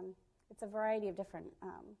 It's a variety of different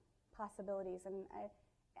possibilities. And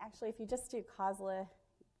actually, if you just do COSLA,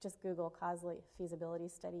 just Google COSLA feasibility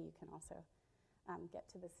study, you can also get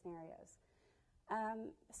to the scenarios.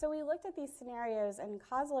 So we looked at these scenarios, and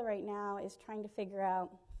COSLA right now is trying to figure out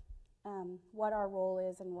what our role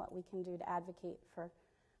is and what we can do to advocate for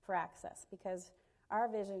access, because our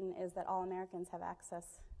vision is that all Americans have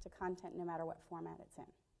access to content no matter what format it's in.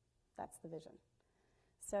 That's the vision.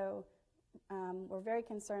 So we're very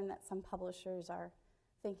concerned that some publishers are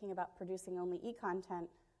thinking about producing only e-content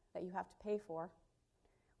that you have to pay for,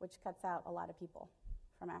 which cuts out a lot of people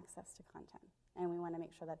from access to content. And we want to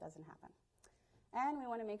make sure that doesn't happen. And we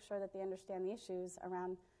want to make sure that they understand the issues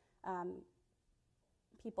around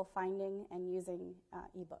people finding and using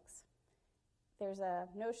ebooks. there's a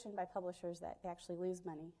notion by publishers that they actually lose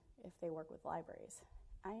money if they work with libraries.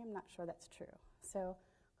 I am not sure that's true. So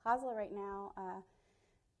COSLA right now,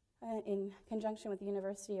 in conjunction with the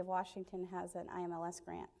University of Washington, has an IMLS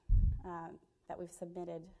grant that we've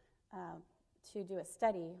submitted to do a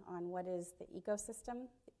study on what is the ecosystem,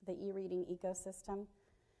 the e-reading ecosystem,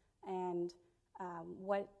 and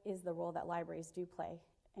what is the role that libraries do play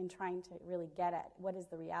in trying to really get at what is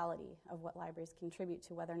the reality of what libraries contribute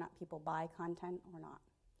to whether or not people buy content or not.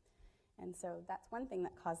 And so that's one thing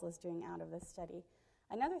that COSLA is doing out of this study.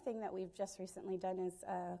 Another thing that we've just recently done is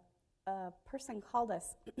a person called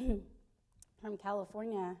us from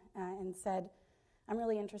California and said, I'm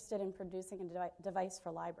really interested in producing a device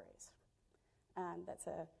for libraries. That's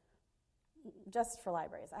just for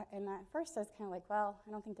libraries. And at first I was kind of like, well,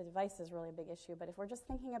 I don't think the device is really a big issue, but if we're just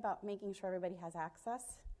thinking about making sure everybody has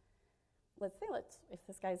access, if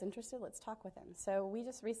this guy's interested, let's talk with him. So we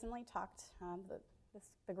just recently talked,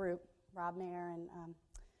 the group, Rob Mayer and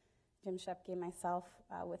Jim Shepke and myself,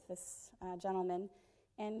 with this gentleman,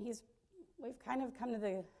 and we've kind of come to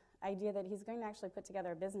the idea that he's going to actually put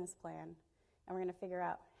together a business plan, and we're going to figure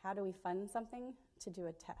out how do we fund something to do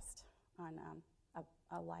a test on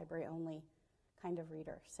a library-only kind of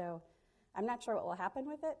reader. So I'm not sure what will happen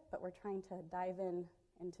with it, but we're trying to dive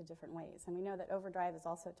into different ways. And we know that Overdrive is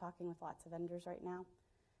also talking with lots of vendors right now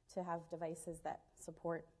to have devices that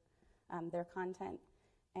support their content.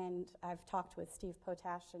 And I've talked with Steve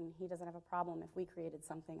Potash, and he doesn't have a problem if we created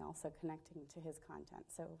something also connecting to his content.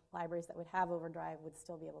 So libraries that would have Overdrive would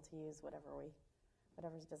still be able to use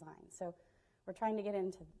whatever's designed. So we're trying to get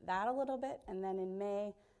into that a little bit, and then in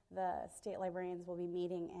May, the state librarians will be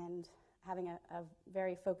meeting and having a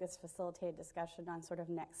very focused, facilitated discussion on sort of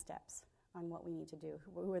next steps on what we need to do.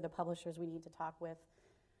 Who are the publishers we need to talk with?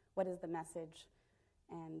 What is the message?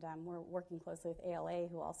 And we're working closely with ALA,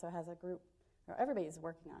 who also has a group, or everybody's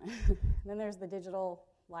working on it. And then there's the digital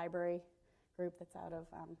library group that's out of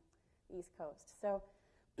the East Coast. So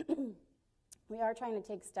we are trying to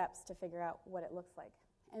take steps to figure out what it looks like.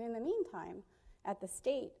 And in the meantime, at the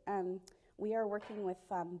state, we are working with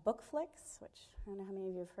BookFlix, which I don't know how many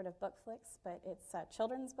of you have heard of BookFlix, but it's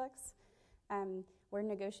children's books. We're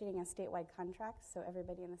negotiating a statewide contract, so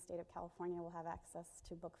everybody in the state of California will have access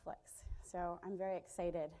to BookFlix. So I'm very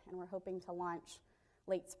excited, and we're hoping to launch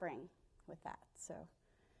late spring with that. So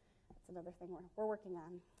that's another thing we're working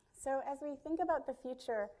on. So as we think about the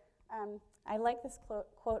future, I like this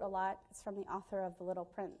quote a lot. It's from the author of The Little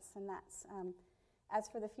Prince, and that's, as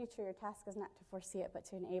for the future, your task is not to foresee it, but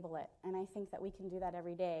to enable it. And I think that we can do that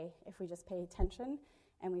every day if we just pay attention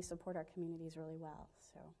and we support our communities really well.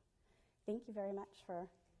 So thank you very much for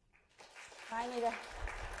allowing me to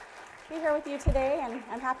be here with you today, and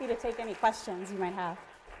I'm happy to take any questions you might have.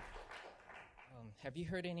 Have you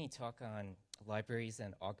heard any talk on libraries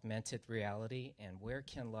and augmented reality, and where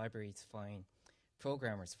can libraries find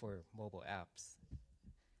programmers for mobile apps?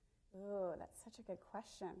 Oh, that's such a good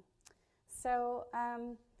question. So,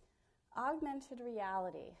 augmented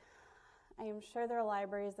reality. I am sure there are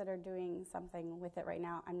libraries that are doing something with it right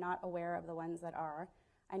now. I'm not aware of the ones that are.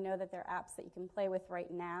 I know that there are apps that you can play with right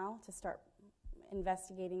now to start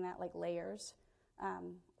investigating that, like layers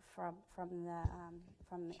from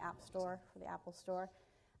the App Store, for the Apple Store.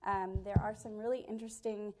 There are some really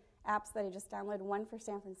interesting apps that I just downloaded. One for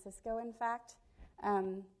San Francisco, in fact,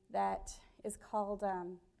 that is called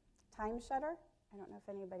Time Shutter. I don't know if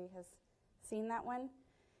anybody has seen that one.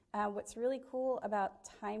 What's really cool about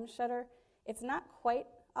Time Shutter, it's not quite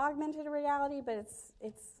augmented reality, but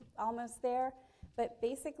it's almost there. But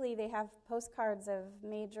basically, they have postcards of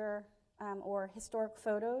major or historic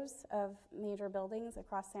photos of major buildings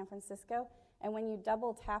across San Francisco. And when you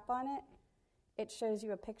double tap on it, it shows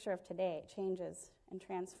you a picture of today. It changes and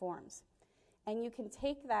transforms. And you can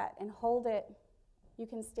take that and hold it. You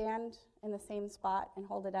can stand in the same spot and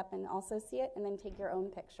hold it up and also see it, and then take your own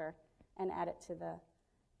picture and add it to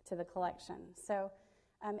the collection. So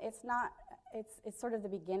it's sort of the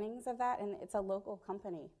beginnings of that, and it's a local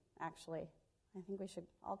company, actually. I think we should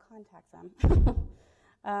all contact them.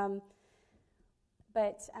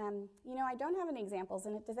 But I don't have any examples.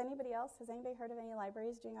 And has anybody heard of any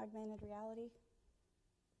libraries doing augmented reality?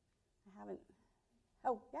 I haven't.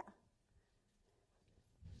 Oh, yeah.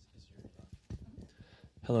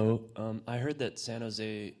 Hello. I heard that San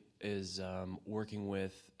Jose is working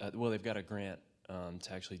with, they've got a grant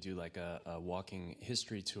to actually do like a walking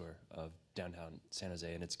history tour of downtown San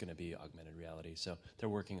Jose, and it's going to be augmented reality. So they're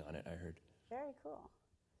working on it, I heard. Very cool.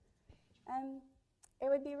 It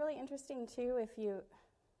would be really interesting, too, if you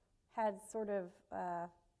had sort of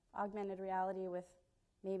augmented reality with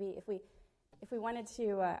maybe if we If we wanted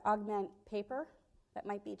to augment paper, that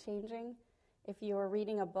might be changing. If you were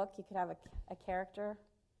reading a book, you could have a character.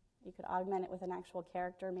 You could augment it with an actual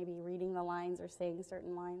character, maybe reading the lines or saying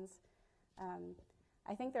certain lines.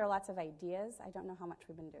 I think there are lots of ideas. I don't know how much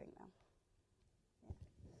we've been doing,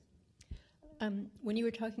 though. When you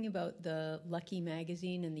were talking about the Lucky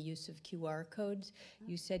magazine and the use of QR codes,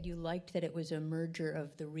 you said you liked that it was a merger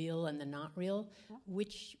of the real and the not real.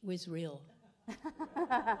 Which was real?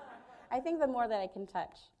 I think the more that I can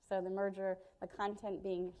touch. So the merger, the content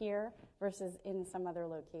being here versus in some other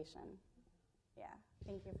location. Yeah,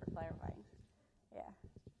 thank you for clarifying. Yeah.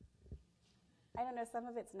 I don't know, some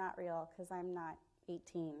of it's not real because I'm not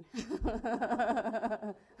 18.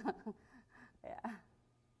 Yeah.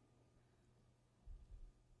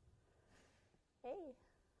 Hey.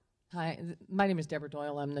 Hi, my name is Deborah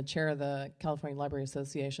Doyle. I'm the chair of the California Library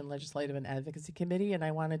Association Legislative and Advocacy Committee, and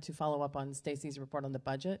I wanted to follow up on Stacey's report on the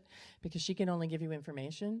budget because she can only give you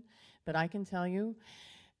information, but I can tell you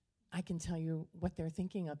what they're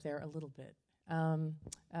thinking up there a little bit.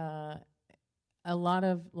 A lot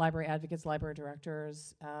of library advocates, library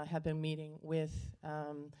directors have been meeting with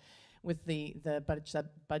the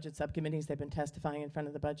budget subcommittees. They've been testifying in front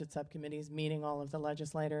of the budget subcommittees, meeting all of the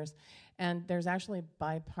legislators. And there's actually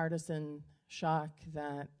bipartisan shock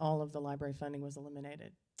that all of the library funding was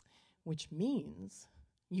eliminated, which means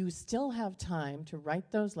you still have time to write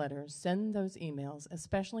those letters, send those emails,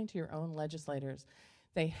 especially to your own legislators.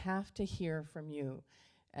 They have to hear from you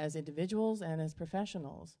as individuals and as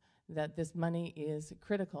professionals that this money is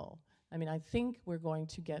critical. I mean, I think we're going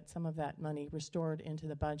to get some of that money restored into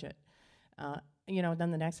the budget.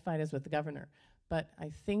 Then the next fight is with the governor. But I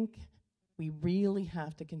think we really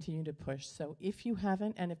have to continue to push. So if you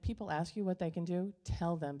haven't, and if people ask you what they can do,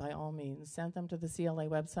 tell them by all means. Send them to the CLA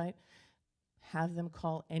website. Have them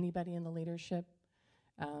call anybody in the leadership.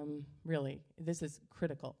 Really, this is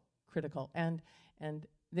critical. And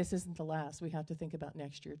this isn't the last. We have to think about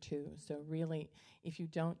next year, too. So really, if you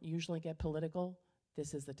don't usually get political,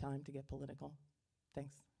 this is the time to get political.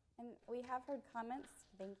 Thanks. And we have heard comments.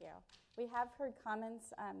 Thank you. We have heard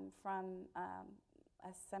comments from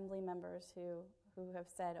assembly members who have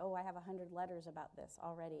said, oh, I have 100 letters about this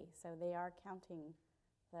already. So they are counting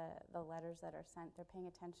the letters that are sent. They're paying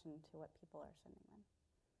attention to what people are sending them.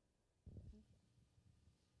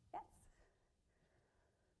 Yes?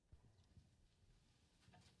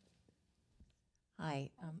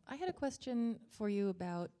 Hi. I had a question for you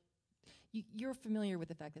about, you're familiar with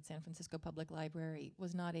the fact that San Francisco Public Library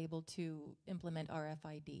was not able to implement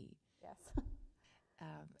RFID. Yes.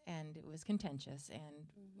 And it was contentious. And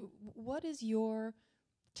what is your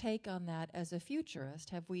take on that as a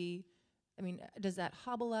futurist? Does that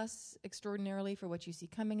hobble us extraordinarily for what you see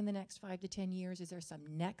coming in the next 5 to 10 years? Is there some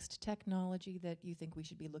next technology that you think we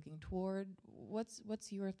should be looking toward? What's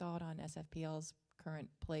your thought on SFPL's current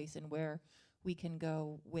place and where we can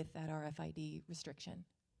go with that RFID restriction?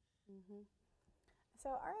 Mm-hmm. So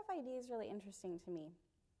RFID is really interesting to me.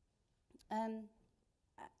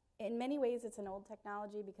 In many ways, it's an old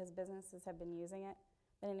technology because businesses have been using it,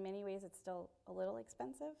 but in many ways, it's still a little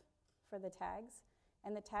expensive for the tags.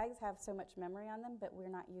 And the tags have so much memory on them, but we're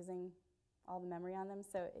not using all the memory on them.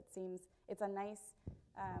 So it seems it's a nice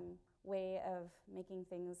way of making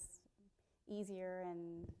things easier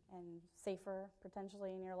and safer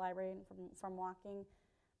potentially in your library from walking.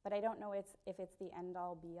 But I don't know if it's the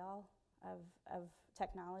end-all, be-all of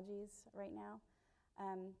technologies right now.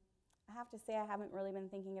 I have to say I haven't really been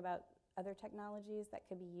thinking about other technologies that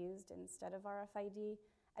could be used instead of RFID.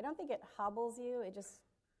 I don't think it hobbles you. It just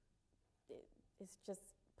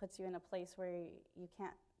puts you in a place where you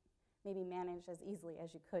can't maybe manage as easily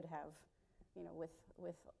as you could have,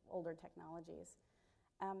 with older technologies.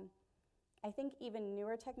 I think even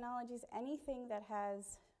newer technologies, anything that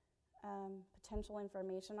has potential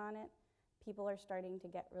information on it, people are starting to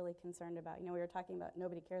get really concerned about. We were talking about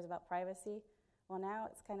nobody cares about privacy. Well, now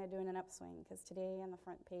it's kind of doing an upswing because today on the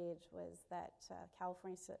front page was that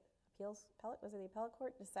California the appellate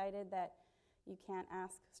court decided that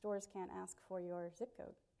stores can't ask for your zip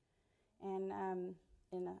code, and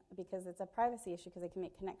because it's a privacy issue because they can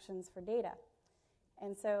make connections for data.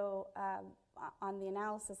 And so on the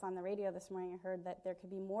analysis on the radio this morning, I heard that there could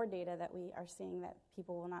be more data that we are seeing that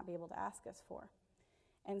people will not be able to ask us for.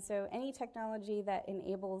 And so any technology that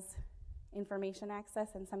enables information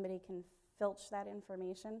access and somebody can filch that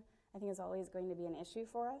information, I think is always going to be an issue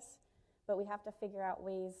for us. But we have to figure out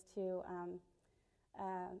ways to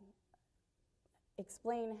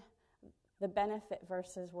explain the benefit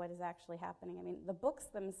versus what is actually happening. I mean, the books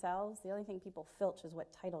themselves, the only thing people filch is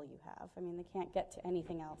what title you have. I mean, they can't get to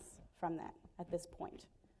anything else from that at this point.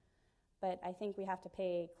 But I think we have to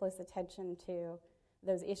pay close attention to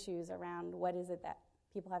those issues around what is it that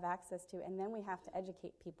people have access to, and then we have to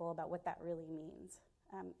educate people about what that really means.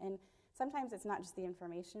 And sometimes it's not just the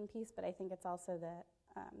information piece, but I think it's also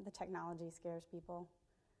the technology scares people.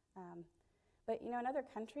 But in other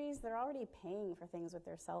countries, they're already paying for things with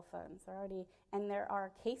their cell phones. And there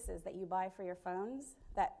are cases that you buy for your phones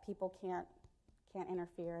that people can't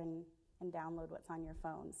interfere and download what's on your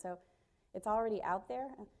phone. So it's already out there.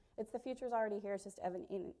 The future's already here. It's just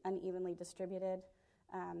unevenly distributed.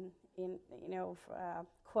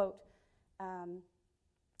 Quote.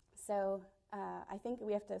 So I think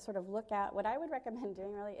we have to sort of look at, what I would recommend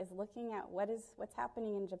doing really is looking at what's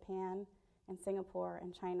happening in Japan and Singapore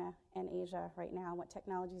and China and Asia right now, what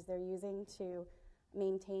technologies they're using to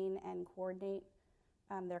maintain and coordinate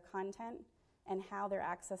their content and how they're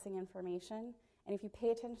accessing information. And if you pay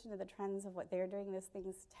attention to the trends of what they're doing, these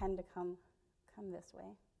things tend to come this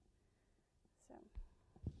way. So,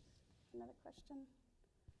 another question?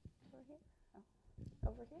 Over here? Oh,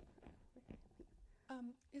 over here?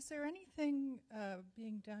 Is there anything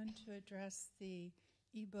being done to address the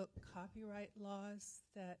eBook copyright laws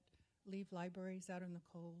that leave libraries out in the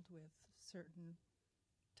cold with certain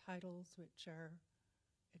titles which are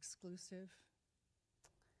exclusive?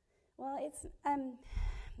 Well, it's,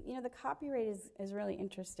 the copyright is really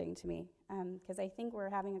interesting to me because I think we're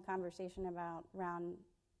having a conversation about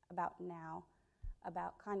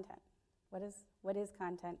content. What is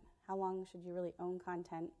content? How long should you really own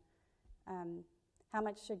content? How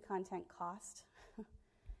much should content cost?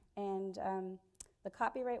 And the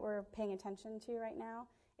copyright we're paying attention to right now,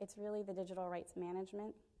 it's really the digital rights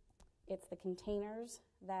management. It's the containers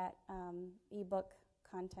that ebook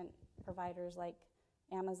content providers like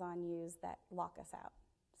Amazon use that lock us out.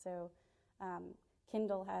 So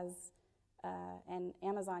Kindle has, and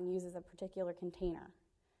Amazon uses a particular container.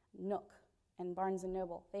 Nook and Barnes &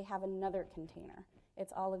 Noble, they have another container.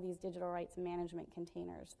 It's all of these digital rights management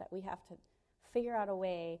containers that we have to figure out a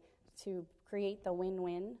way to create the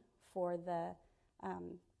win-win for the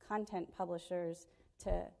content publishers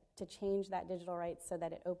to change that digital rights so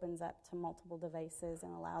that it opens up to multiple devices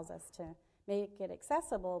and allows us to make it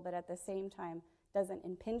accessible, but at the same time doesn't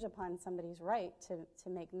impinge upon somebody's right to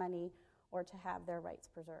make money or to have their rights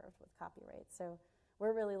preserved with copyright. So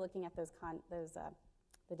we're really looking at the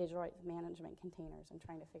digital rights management containers and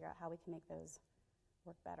trying to figure out how we can make those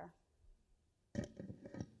work better.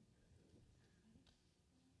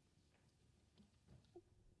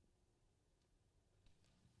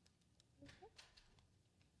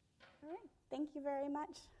 All right, thank you very much.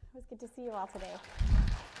 It was good to see you all today.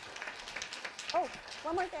 Oh,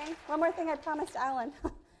 one more thing I promised Alan.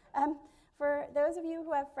 For those of you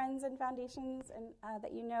who have friends in foundations and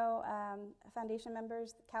that foundation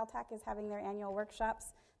members, Caltech is having their annual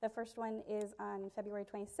workshops. The first one is on February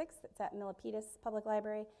 26th. It's at Milpitas Public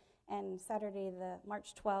Library, and Saturday, the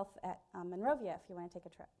March 12th at Monrovia, if you want to take a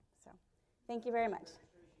trip. So, thank you very much.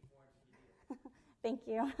 Thank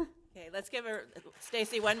you. Okay, let's give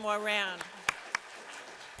Stacey one more round.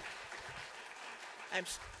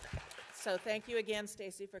 So thank you again,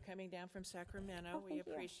 Stacey, for coming down from Sacramento. We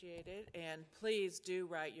appreciate it. And please do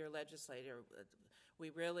write your legislator.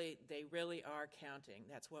 They really are counting.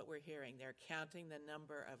 That's what we're hearing. They're counting the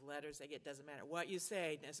number of letters they get. Doesn't matter what you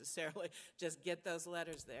say necessarily, just get those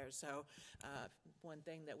letters there. So one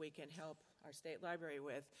thing that we can help our state library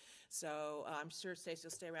with. So I'm sure Stacey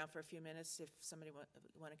will stay around for a few minutes if somebody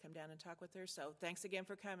want to come down and talk with her. So thanks again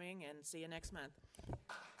for coming, and see you next month.